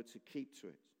be able to keep to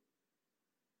it.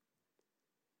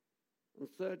 And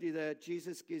thirdly there,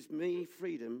 Jesus gives me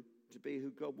freedom to be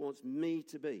who God wants me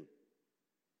to be.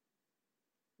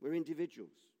 We're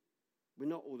individuals. We're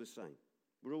not all the same.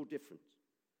 We're all different.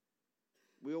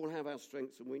 We all have our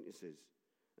strengths and weaknesses.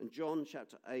 And John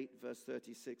chapter 8 verse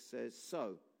 36 says,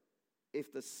 "So,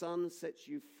 if the Son sets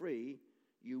you free,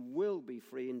 you will be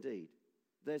free indeed."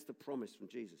 There's the promise from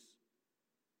Jesus.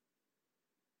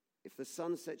 If the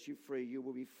Son sets you free, you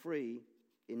will be free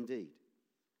indeed.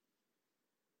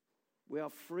 We are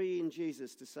free in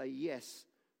Jesus to say yes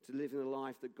to living the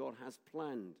life that God has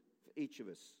planned for each of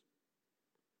us.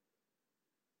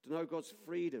 To know God's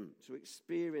freedom, to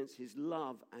experience His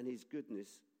love and His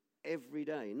goodness every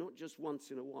day, not just once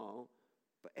in a while,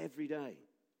 but every day.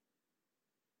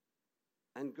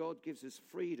 And God gives us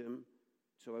freedom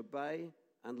to obey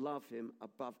and love Him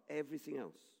above everything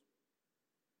else.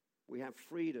 We have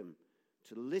freedom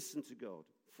to listen to God,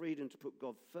 freedom to put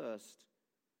God first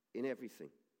in everything.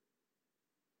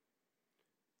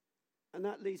 And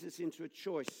that leads us into a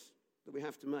choice that we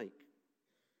have to make.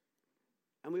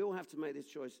 And we all have to make this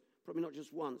choice, probably not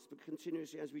just once, but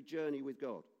continuously as we journey with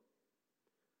God.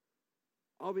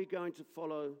 Are we going to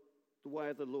follow the way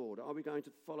of the Lord? Are we going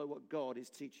to follow what God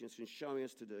is teaching us and showing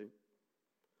us to do?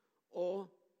 Or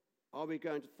are we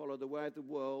going to follow the way of the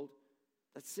world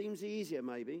that seems easier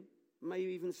maybe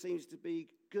even seems to be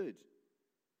good?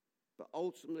 But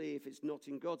ultimately, if it's not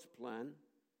in God's plan,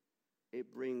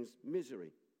 it brings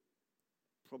misery,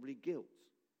 probably guilt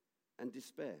and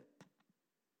despair.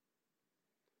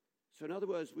 So in other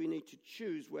words, we need to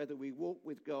choose whether we walk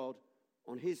with God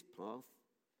on His path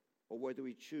or whether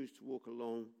we choose to walk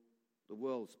along the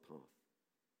world's path.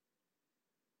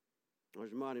 I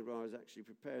was reminded when I was actually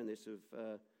preparing this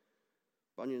of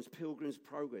Bunyan's Pilgrim's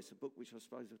Progress, a book which I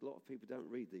suppose a lot of people don't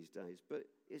read these days, but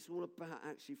it's all about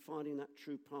actually finding that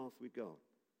true path with God.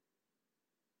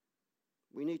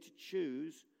 We need to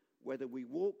choose whether we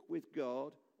walk with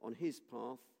God on His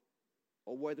path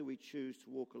or whether we choose to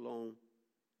walk along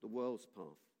the world's path.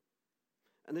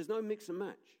 And there's no mix and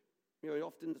match. You know,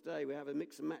 often today we have a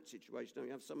mix and match situation. Don't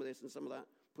we have some of this and some of that,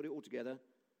 put it all together.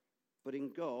 But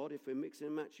in God, if we're mixing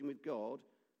and matching with God,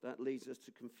 that leads us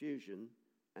to confusion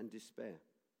and despair.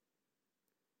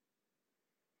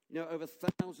 You know, over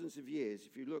thousands of years,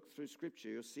 if you look through Scripture,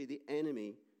 you'll see the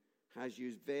enemy has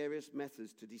used various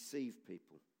methods to deceive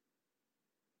people,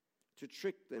 to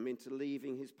trick them into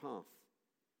leaving his path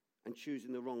and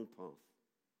choosing the wrong path.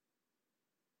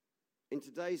 In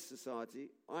today's society,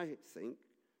 I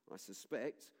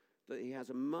suspect, that he has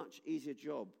a much easier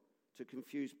job to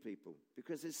confuse people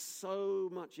because there's so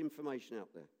much information out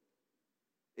there.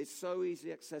 It's so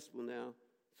easily accessible now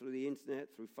through the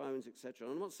internet, through phones, etc.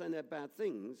 I'm not saying they're bad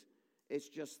things. It's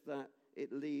just that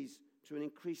it leads to an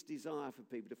increased desire for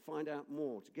people to find out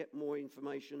more, to get more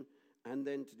information, and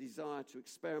then to desire to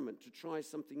experiment, to try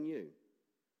something new.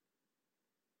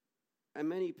 And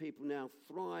many people now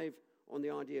thrive on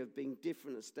the idea of being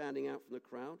different and standing out from the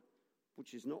crowd,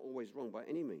 which is not always wrong by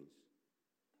any means.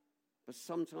 But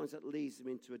sometimes that leads them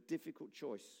into a difficult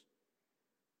choice.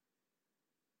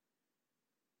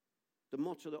 The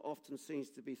motto that often seems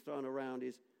to be thrown around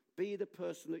is, be the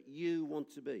person that you want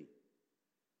to be.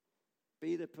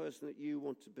 Be the person that you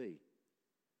want to be.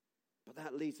 But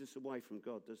that leads us away from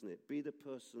God, doesn't it? Be the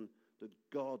person that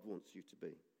God wants you to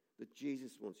be, that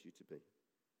Jesus wants you to be.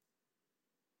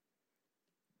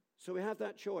 So we have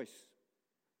that choice.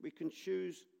 We can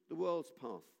choose the world's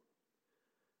path.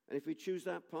 And if we choose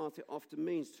that path, it often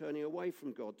means turning away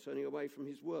from God, turning away from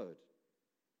His word.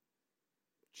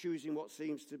 Choosing what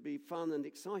seems to be fun and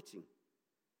exciting.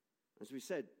 As we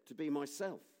said, to be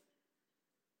myself.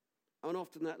 And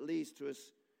often that leads to us,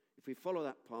 if we follow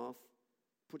that path,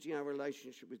 putting our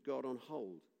relationship with God on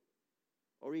hold.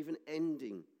 Or even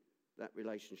ending that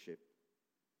relationship.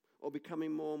 Or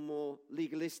becoming more and more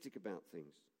legalistic about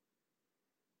things.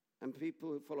 And people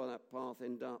who follow that path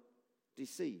end up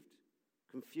deceived,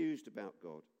 confused about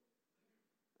God.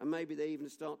 And maybe they even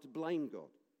start to blame God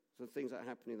for the things that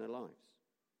happen in their lives.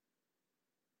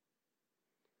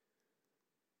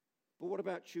 But what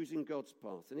about choosing God's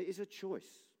path? And it is a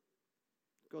choice.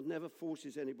 God never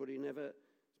forces anybody, never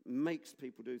makes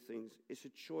people do things. It's a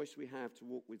choice we have to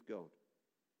walk with God.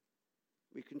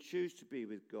 We can choose to be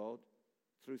with God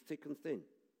through thick and thin,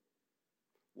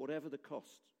 whatever the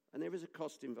cost. And there is a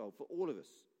cost involved. For all of us,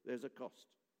 there's a cost.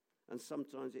 And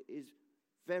sometimes it is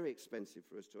very expensive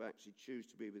for us to actually choose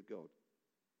to be with God.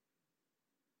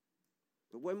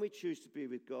 But when we choose to be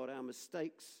with God, our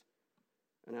mistakes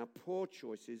and our poor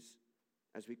choices,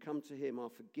 as we come to him, are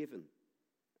forgiven.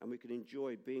 And we can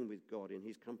enjoy being with God in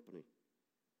his company.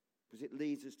 Because it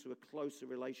leads us to a closer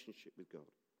relationship with God.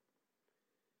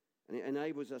 And it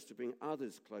enables us to bring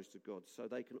others close to God so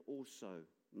they can also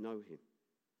know him.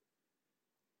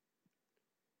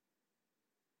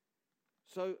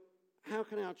 So, how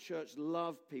can our church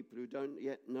love people who don't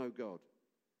yet know God?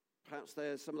 Perhaps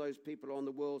there are some of those people on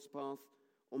the world's path,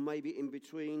 or maybe in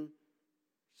between,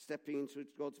 stepping into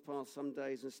God's path some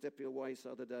days and stepping away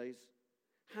some other days.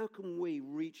 How can we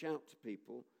reach out to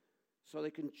people so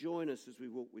they can join us as we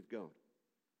walk with God?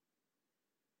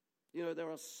 You know, there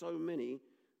are so many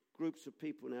groups of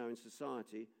people now in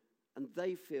society, and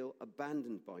they feel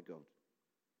abandoned by God,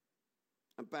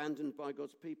 abandoned by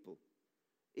God's people,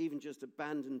 even just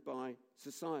abandoned by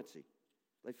society.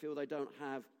 They feel they don't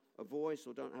have a voice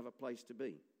or don't have a place to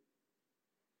be.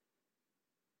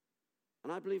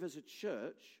 And I believe as a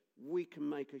church, we can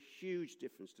make a huge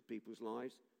difference to people's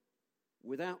lives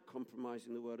without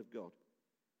compromising the Word of God.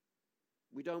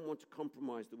 We don't want to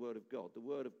compromise the Word of God. The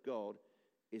Word of God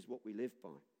is what we live by.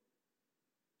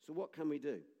 So what can we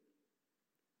do?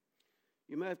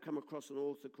 You may have come across an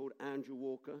author called Andrew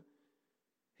Walker.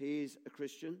 He's a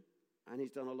Christian, and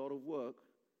he's done a lot of work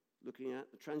looking at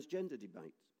the transgender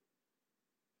debate.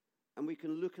 And we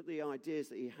can look at the ideas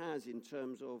that he has in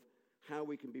terms of how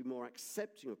we can be more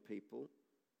accepting of people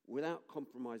without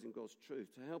compromising God's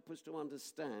truth, to help us to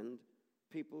understand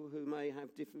people who may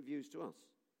have different views to us.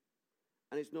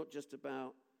 And it's not just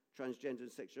about transgender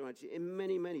and sexuality. In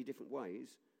many, many different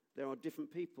ways, there are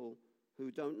different people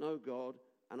who don't know God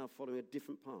and are following a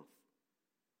different path.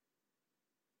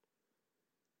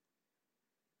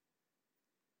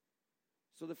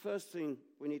 So the first thing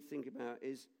we need to think about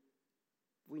is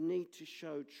we need to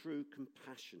show true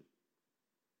compassion.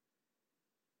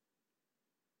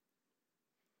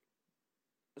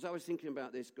 As I was thinking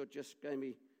about this, God just gave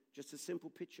me just a simple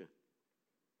picture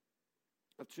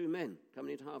of two men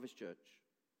coming into Harvest Church.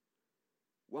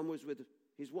 One was with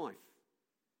his wife.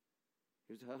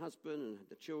 He was her husband and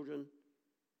the children,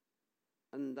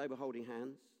 and they were holding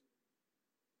hands.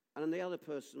 And then the other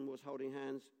person was holding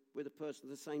hands with a person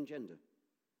of the same gender.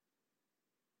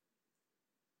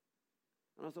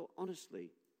 And I thought, honestly,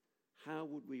 how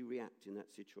would we react in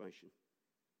that situation?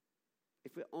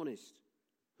 If we're honest,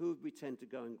 who would we tend to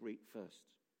go and greet first?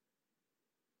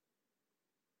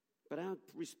 But our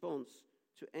response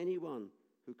to anyone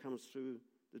who comes through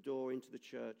the door into the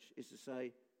church is to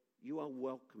say, you are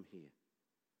welcome here.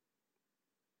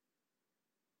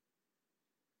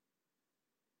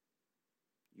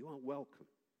 You are welcome.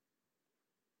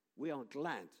 We are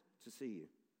glad to see you.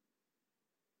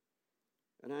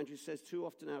 And Andrew says, too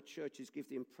often our churches give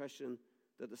the impression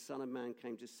that the Son of Man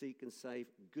came to seek and save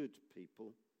good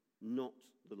people, not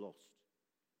the lost.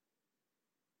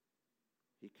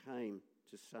 He came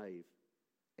to save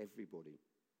everybody,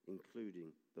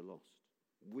 including the lost.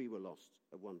 We were lost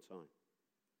at one time.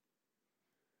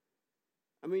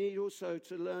 And we need also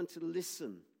to learn to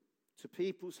listen to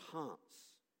people's hearts.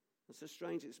 That's a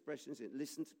strange expression, isn't it?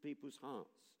 Listen to people's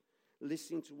hearts.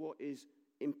 Listening to what is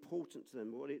important to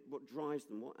them, what drives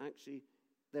them, what actually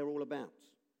they're all about.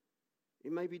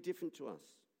 It may be different to us.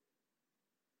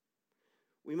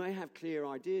 We may have clear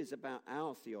ideas about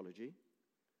our theology.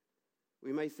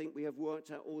 We may think we have worked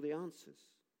out all the answers.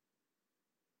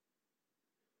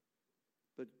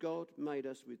 But God made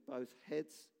us with both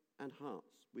heads and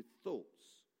hearts, with thoughts,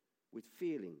 with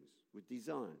feelings, with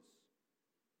desires.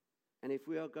 And if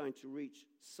we are going to reach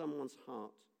someone's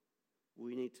heart,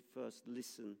 we need to first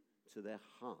listen to their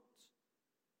heart.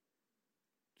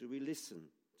 Do we listen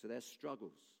to their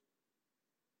struggles?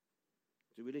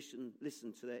 Do we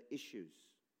listen to their issues?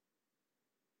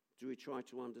 Do we try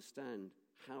to understand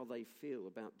how they feel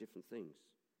about different things?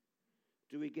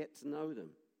 Do we get to know them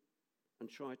and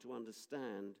try to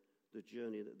understand the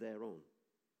journey that they're on?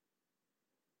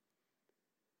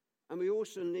 And we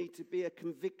also need to be a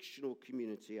convictional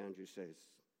community, Andrew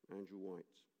White.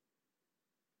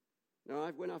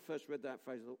 Now, when I first read that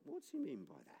phrase, I thought, what's he mean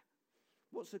by that?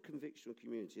 What's a convictional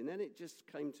community? And then it just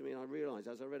came to me, and I realized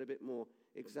as I read a bit more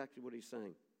exactly what he's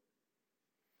saying.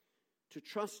 To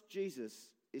trust Jesus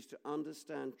is to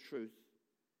understand truth,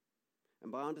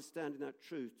 and by understanding that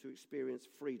truth, to experience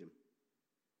freedom.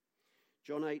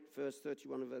 John 8, verse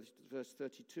 31 and verse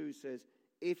 32 says,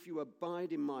 "If you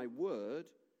abide in my word,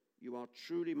 you are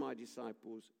truly my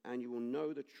disciples, and you will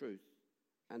know the truth,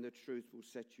 and the truth will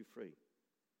set you free."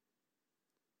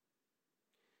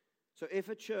 So if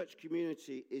a church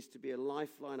community is to be a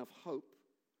lifeline of hope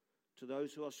to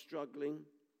those who are struggling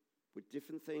with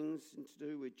different things to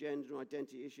do with gender and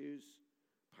identity issues,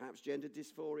 perhaps gender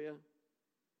dysphoria,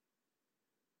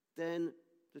 then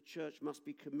the church must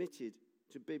be committed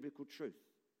to biblical truth.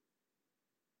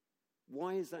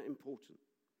 Why is that important?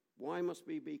 Why must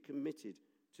we be committed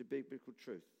to biblical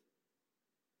truth?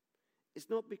 It's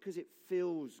not because it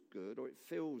feels good or it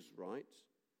feels right,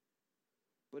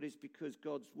 but it's because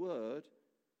God's word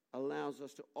allows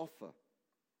us to offer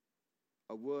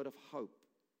a word of hope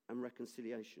and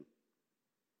reconciliation.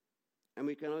 And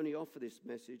we can only offer this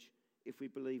message if we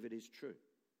believe it is true.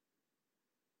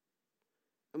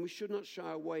 And we should not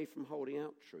shy away from holding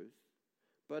out truth,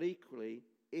 but equally,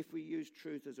 if we use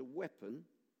truth as a weapon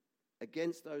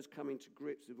against those coming to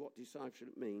grips with what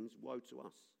discipleship means, woe to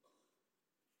us.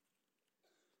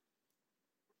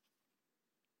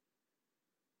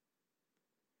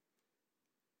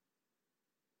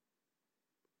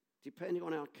 Depending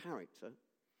on our character,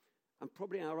 and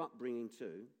probably our upbringing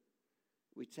too,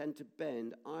 we tend to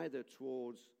bend either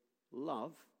towards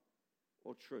love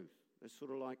or truth. They're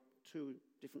sort of like two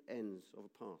different ends of a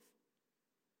path.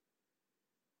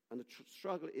 And the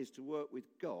struggle is to work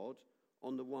with God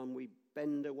on the one we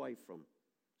bend away from.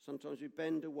 Sometimes we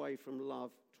bend away from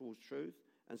love towards truth,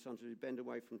 and sometimes we bend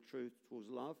away from truth towards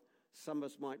love. Some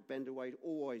of us might bend away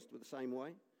always the same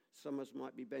way. Some of us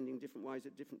might be bending different ways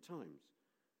at different times.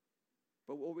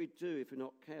 But what we do, if we're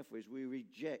not careful, is we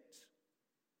reject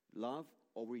love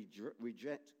or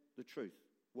reject the truth,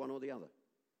 one or the other.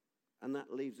 And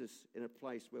that leaves us in a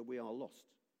place where we are lost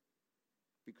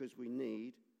because we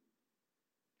need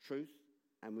truth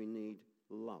and we need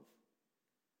love.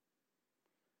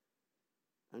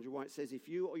 Andrew White says, if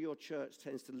you or your church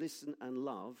tends to listen and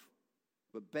love,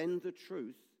 but bend the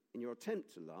truth in your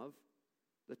attempt to love,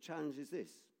 the challenge is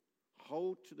this: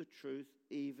 hold to the truth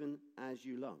even as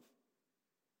you love.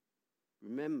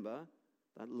 Remember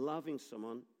that loving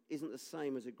someone isn't the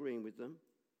same as agreeing with them,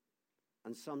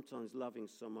 and sometimes loving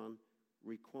someone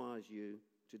requires you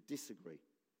to disagree.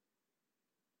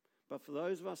 But for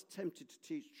those of us tempted to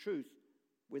teach truth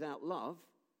without love,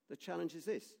 the challenge is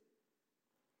this: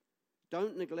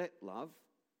 don't neglect love,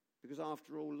 because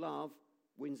after all, love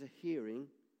wins a hearing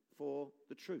for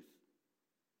the truth.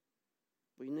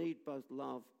 We need both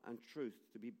love and truth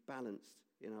to be balanced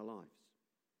in our lives.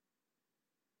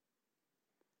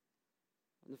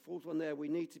 And the fourth one there, we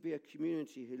need to be a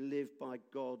community who live by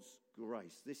God's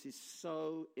grace. This is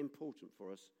so important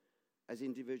for us as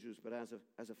individuals, but as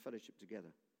a fellowship together.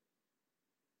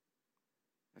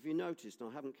 Have you noticed, and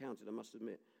I haven't counted, I must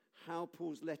admit, how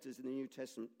Paul's letters in the New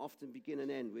Testament often begin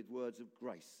and end with words of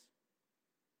grace?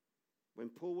 When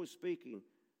Paul was speaking,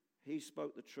 he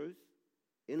spoke the truth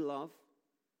in love,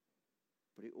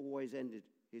 but he always ended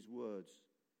his words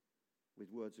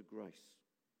with words of grace.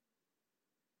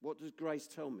 What does grace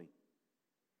tell me?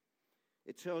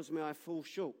 It tells me I fall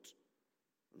short,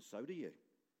 and so do you.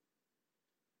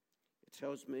 It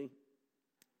tells me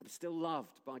I'm still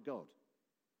loved by God,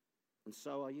 and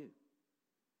so are you.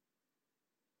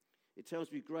 It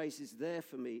tells me grace is there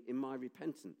for me in my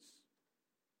repentance,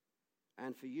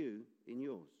 and for you in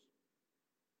yours.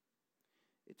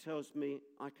 It tells me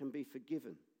I can be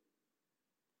forgiven,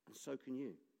 and so can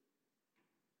you.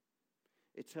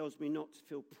 It tells me not to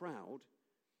feel proud,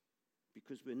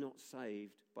 because we're not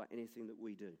saved by anything that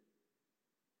we do.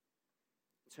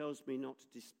 It tells me not to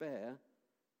despair,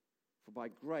 for by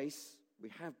grace we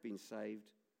have been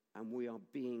saved and we are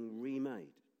being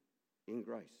remade in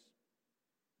grace.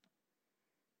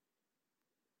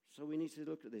 So we need to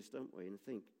look at this, don't we, and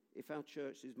think, if our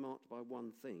church is marked by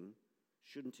one thing,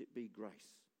 shouldn't it be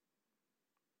grace?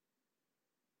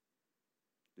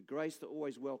 The grace that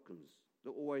always welcomes,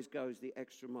 that always goes the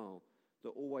extra mile,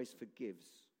 that always forgives,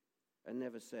 and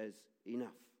never says enough.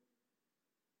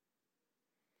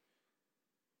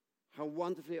 How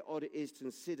wonderfully odd it is to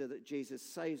consider that Jesus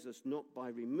saves us not by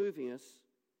removing us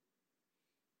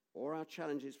or our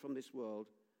challenges from this world,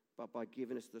 but by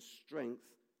giving us the strength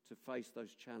to face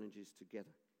those challenges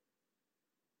together.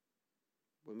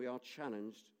 When we are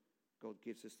challenged, God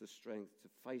gives us the strength to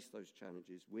face those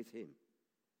challenges with him.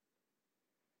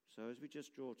 So as we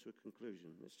just draw to a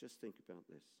conclusion, let's just think about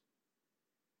this.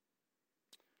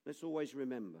 Let's always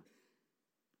remember,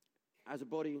 as a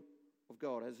body of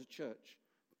God, as a church,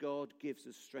 God gives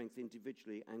us strength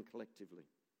individually and collectively.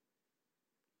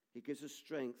 He gives us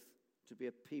strength to be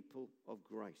a people of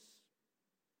grace.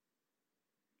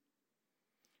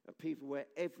 A people where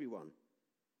everyone,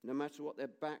 no matter what their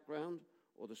background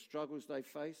or the struggles they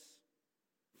face,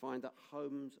 find that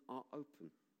homes are open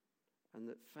and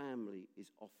that family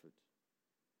is offered.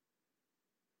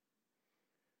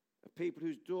 A people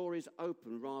whose door is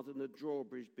open rather than the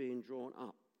drawbridge being drawn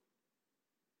up.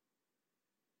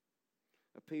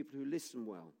 A people who listen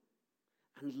well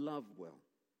and love well,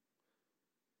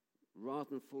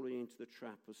 rather than falling into the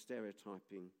trap of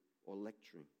stereotyping or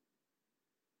lecturing.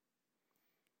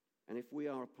 And if we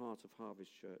are a part of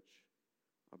Harvest Church,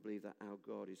 I believe that our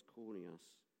God is calling us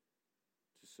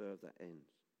to serve that end,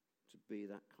 to be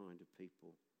that kind of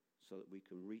people, so that we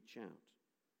can reach out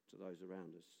to those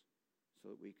around us, so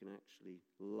that we can actually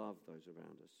love those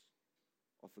around us,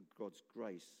 offer God's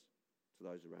grace to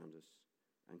those around us,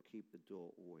 and keep the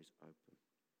door always open.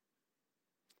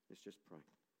 Let's just pray.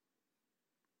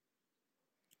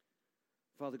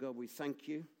 Father God, we thank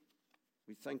you.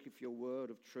 We thank you for your word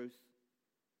of truth.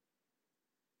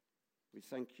 We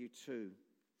thank you too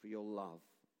for your love.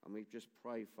 And we just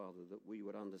pray, Father, that we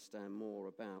would understand more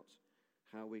about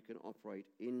how we can operate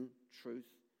in truth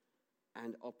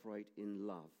and operate in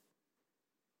love.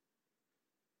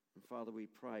 And Father, we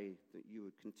pray that you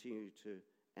would continue to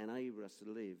enable us to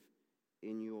live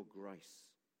in your grace.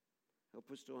 Help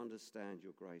us to understand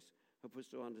your grace. Help us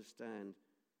to understand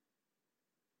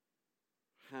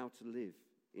how to live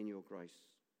in your grace,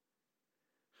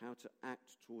 how to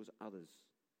act towards others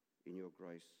in your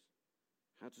grace,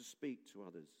 how to speak to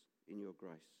others in your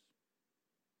grace,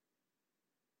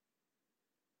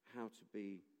 how to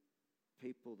be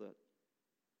people that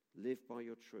live by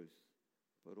your truth,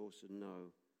 but also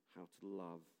know how to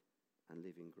love and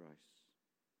live in grace.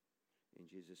 In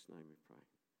Jesus' name we pray.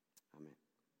 Amen.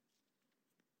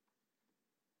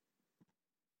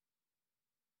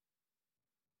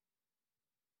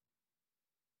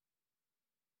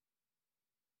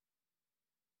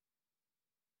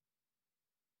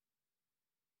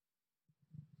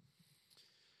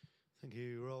 Thank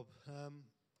you, Rob.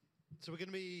 So we're going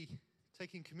to be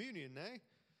taking communion now.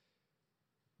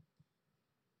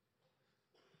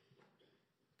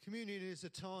 Communion is a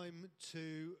time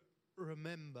to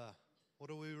remember. What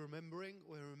are we remembering?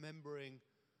 We're remembering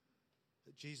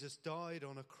that Jesus died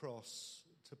on a cross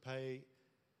to pay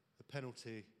the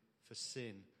penalty for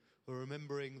sin. We're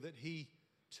remembering that he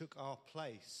took our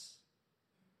place.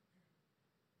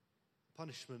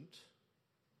 Punishment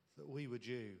that we were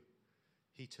due,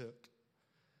 he took.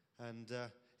 And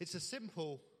it's a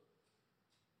simple,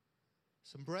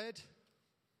 some bread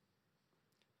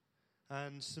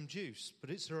and some juice,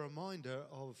 but it's a reminder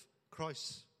of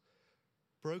Christ's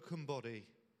broken body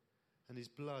and his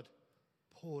blood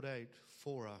poured out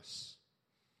for us.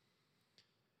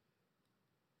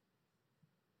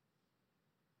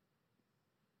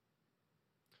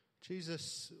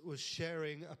 Jesus was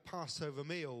sharing a Passover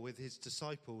meal with his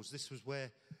disciples. This was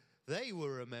where they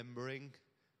were remembering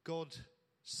God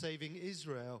saving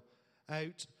Israel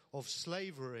out of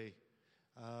slavery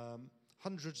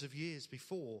hundreds of years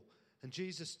before. And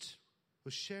Jesus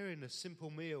was sharing a simple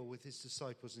meal with his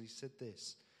disciples, and he said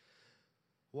this.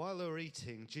 While they were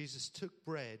eating, Jesus took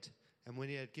bread, and when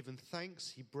he had given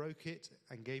thanks, he broke it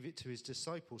and gave it to his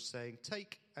disciples, saying,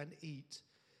 "Take and eat.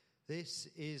 This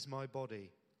is my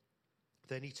body."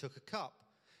 Then he took a cup,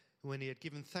 and when he had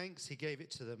given thanks, he gave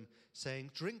it to them,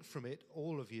 saying, "Drink from it,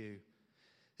 all of you.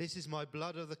 This is my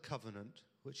blood of the covenant,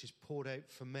 which is poured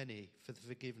out for many for the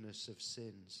forgiveness of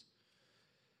sins."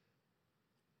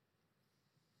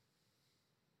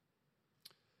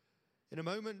 In a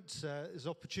moment, there's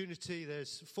opportunity.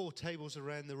 There's 4 tables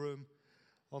around the room.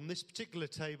 On this particular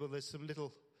table, there's some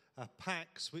little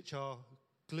packs which are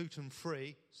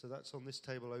gluten-free. So that's on this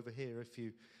table over here if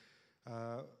you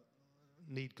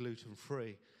need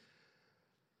gluten-free.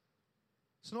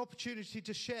 It's an opportunity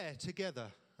to share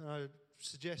together. I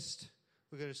suggest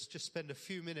we're going to just spend a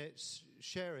few minutes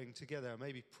sharing together,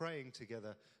 maybe praying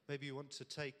together. Maybe you want to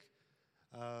take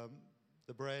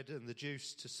the bread and the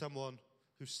juice to someone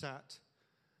who sat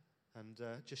and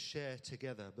just share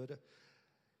together. But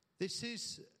this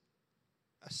is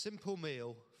a simple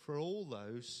meal for all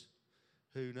those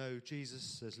who know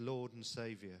Jesus as Lord and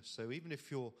Saviour. So even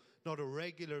if you're not a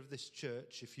regular of this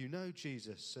church, if you know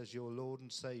Jesus as your Lord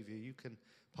and Saviour, you can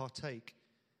partake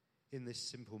in this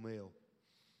simple meal.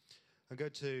 I'm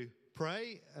going to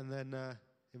pray and then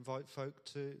invite folk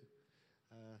to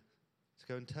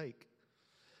go and take.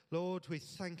 Lord, we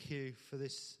thank you for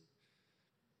this,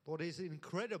 what is an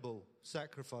incredible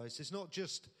sacrifice. It's not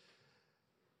just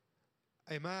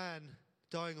a man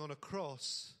dying on a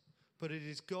cross, but it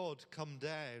is God come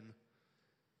down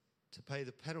to pay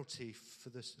the penalty for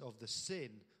of the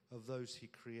sin of those he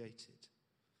created.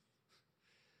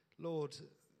 Lord,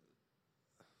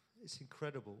 it's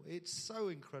incredible. It's so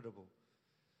incredible.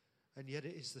 And yet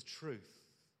it is the truth,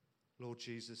 Lord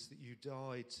Jesus, that you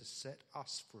died to set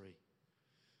us free.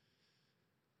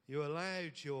 You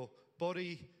allowed your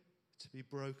body to be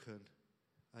broken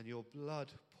and your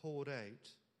blood poured out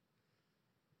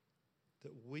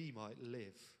that we might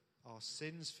live, our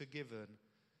sins forgiven,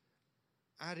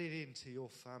 added into your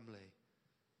family,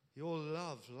 your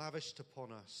love lavished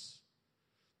upon us,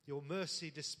 your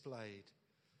mercy displayed.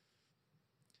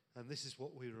 And this is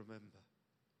what we remember,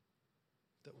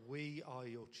 that we are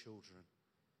your children.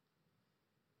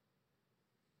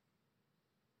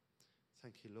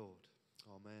 Thank you, Lord.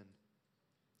 Amen.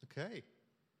 Okay.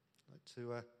 I'd like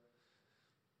to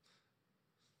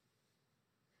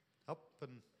up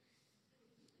and...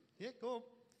 Yeah, go on.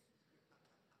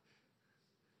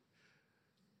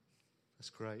 That's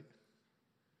great.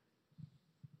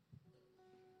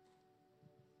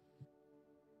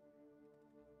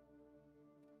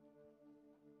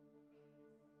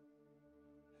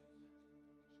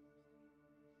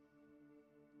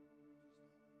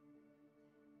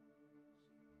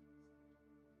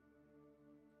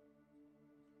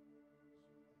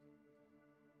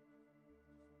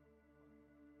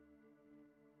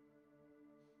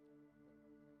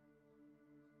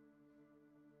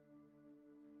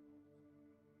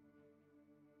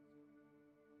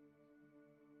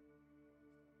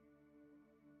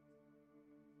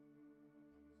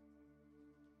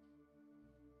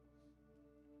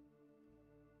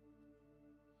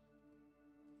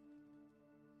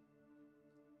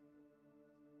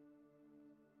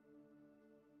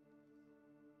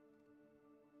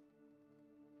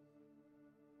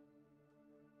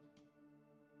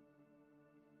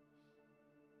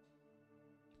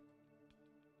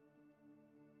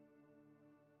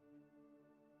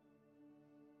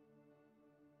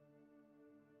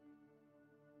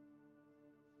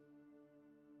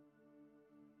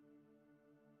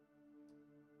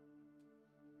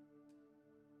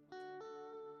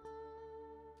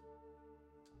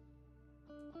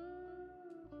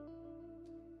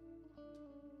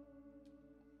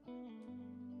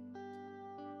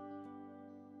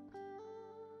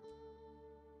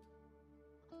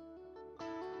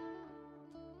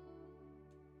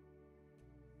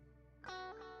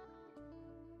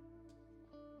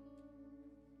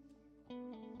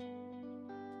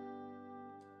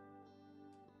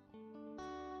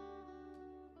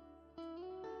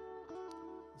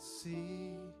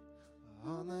 See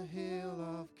on the hill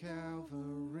of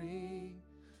Calvary,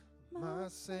 my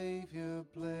Savior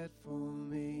bled for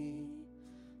me,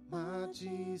 my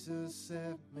Jesus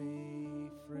set me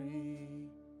free.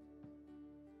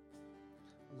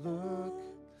 Look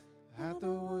at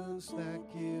the wounds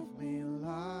that give me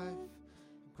life,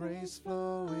 grace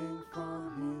flowing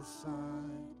from his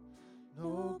side,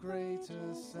 no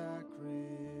greater sacrifice.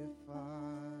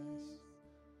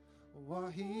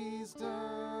 What he's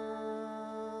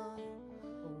done,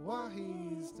 what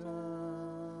he's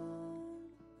done,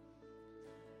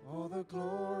 all the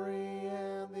glory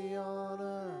and the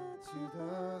honor to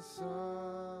the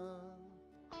Son.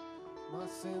 My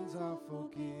sins are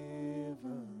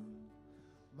forgiven,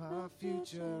 my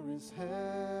future is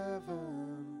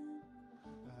heaven.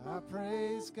 I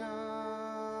praise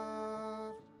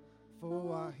God for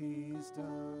what he's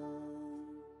done.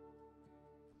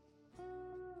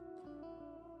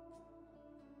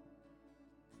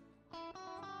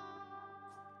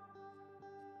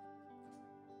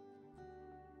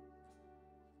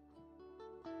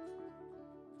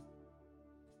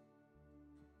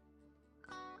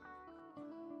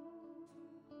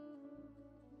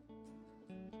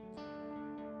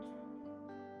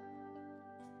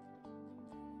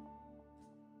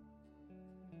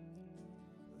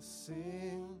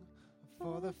 Sing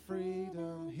for the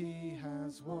freedom he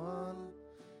has won.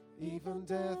 Even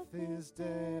death is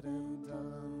dead and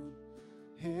done.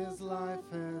 His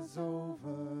life has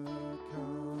overcome.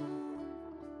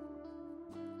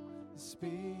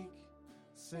 Speak,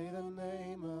 say the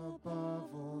name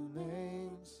above all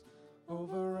names,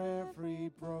 over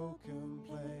every broken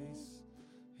place.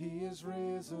 He is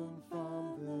risen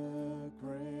from the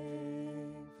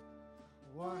grave.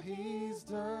 What he's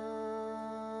done,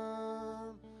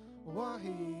 what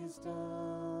he's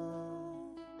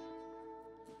done,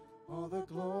 all the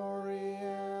glory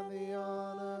and the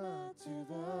honor to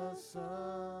the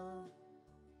Son.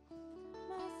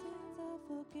 My sins are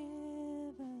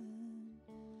forgiven,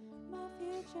 my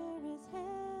future is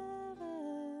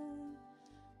heaven.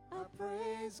 I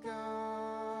praise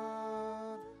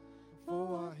God for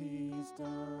what he's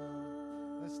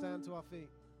done. Let's stand to our feet.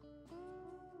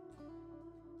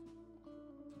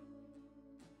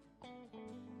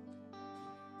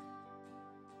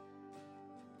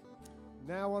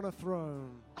 now on a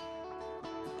throne.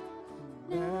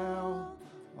 Now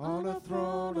on a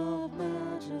throne of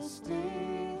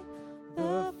majesty,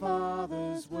 the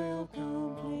Father's will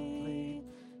complete.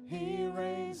 He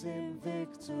reigns in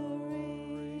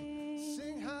victory.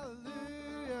 Sing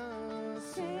hallelujah,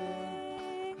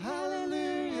 sing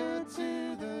hallelujah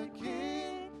to the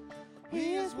King.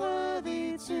 He is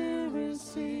worthy to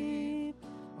receive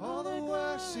all the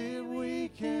worship we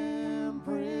can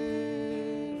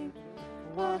bring.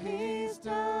 What He's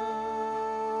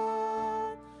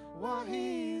done, what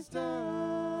He's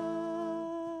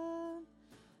done,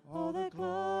 all the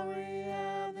glory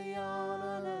and the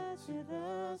honor to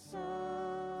the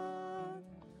Son.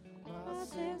 My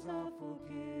sins are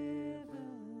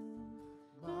forgiven,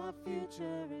 my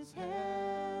future is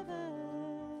heaven.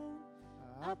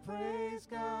 I praise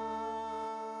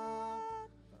God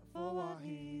for what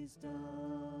He's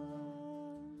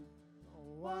done,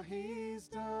 what He's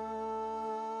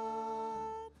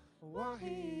done, what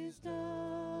He's done.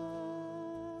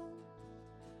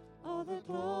 All the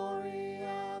glory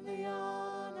and the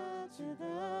honor to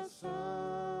the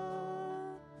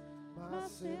Son. My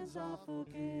sins are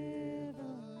forgiven,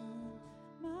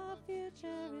 my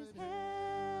future is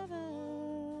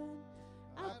heaven.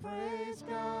 I praise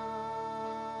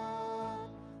God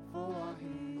for what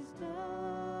He's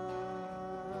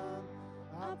done.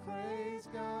 I praise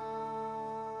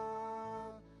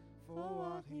God for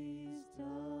what He's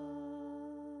done.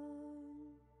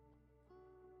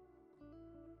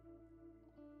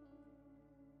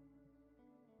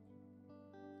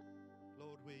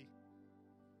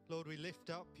 Lord, we lift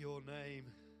up your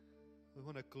name. We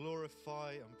want to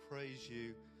glorify and praise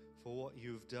you for what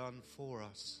you've done for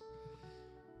us.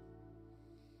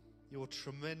 Your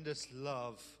tremendous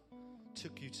love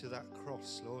took you to that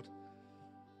cross, Lord.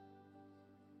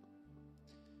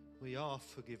 We are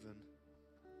forgiven,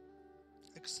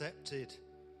 accepted,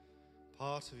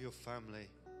 part of your family.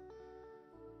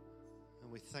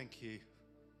 And we thank you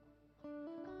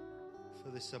for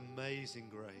this amazing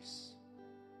grace.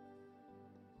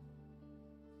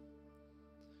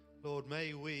 Lord,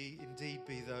 may we indeed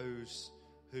be those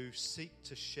who seek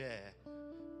to share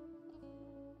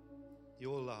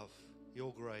your love,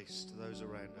 your grace to those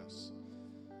around us.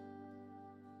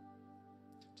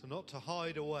 Not to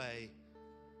hide away,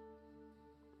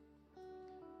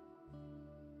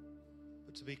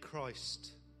 but to be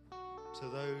Christ to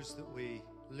those that we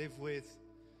live with,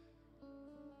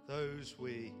 those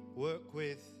we work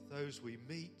with, those we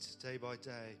meet day by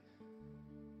day.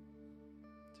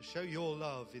 To show your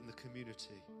love in the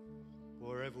community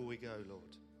wherever we go,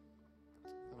 Lord.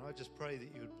 And I just pray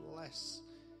that you would bless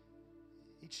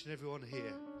each and every one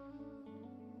here,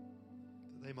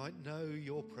 that they might know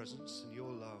your presence and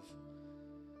your love,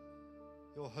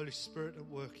 your Holy Spirit at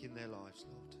work in their lives,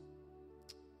 Lord.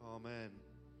 Amen.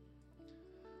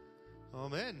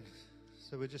 Amen.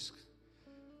 So we're just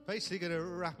basically going to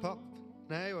wrap up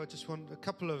now. I just want a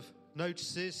couple of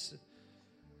notices.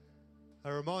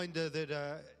 A reminder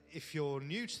that if you're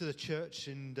new to the church,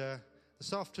 and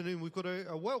this afternoon we've got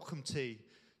a welcome tea.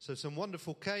 So some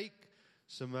wonderful cake,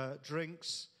 some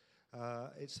drinks.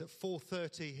 It's at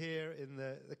 4:30 here in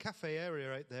the cafe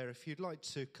area right there. If you'd like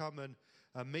to come and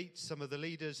meet some of the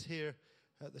leaders here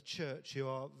at the church, you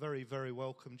are very, very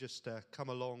welcome. Just come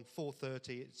along.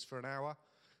 4:30, it's for an hour.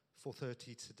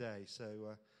 4:30 today,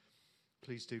 so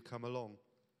please do come along.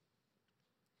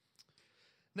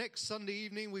 Next Sunday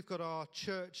evening, we've got our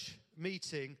church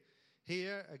meeting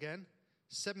here again,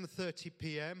 7:30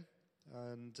 p.m.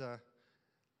 And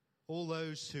all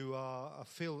those who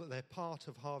feel that they're part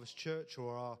of Harvest Church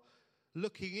or are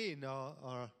looking in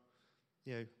are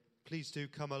please do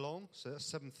come along. So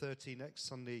that's 7:30 next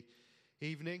Sunday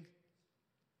evening.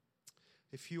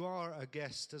 If you are a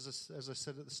guest, as I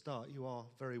said at the start, you are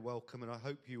very welcome, and I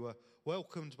hope you were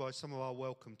welcomed by some of our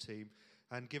welcome team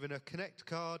and given a Connect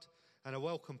card and a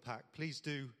welcome pack. Please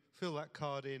do fill that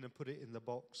card in and put it in the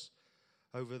box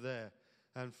over there.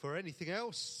 And for anything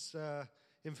else,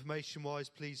 information-wise,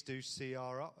 please do see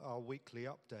our weekly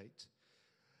update.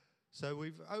 So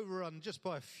we've overrun just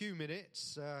by a few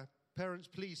minutes. Parents,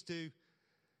 please do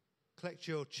collect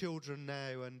your children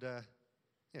now and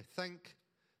thank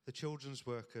the children's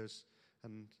workers.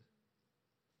 And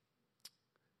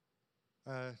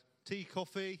tea,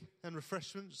 coffee and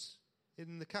refreshments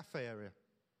in the cafe area.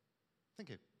 Thank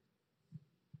you.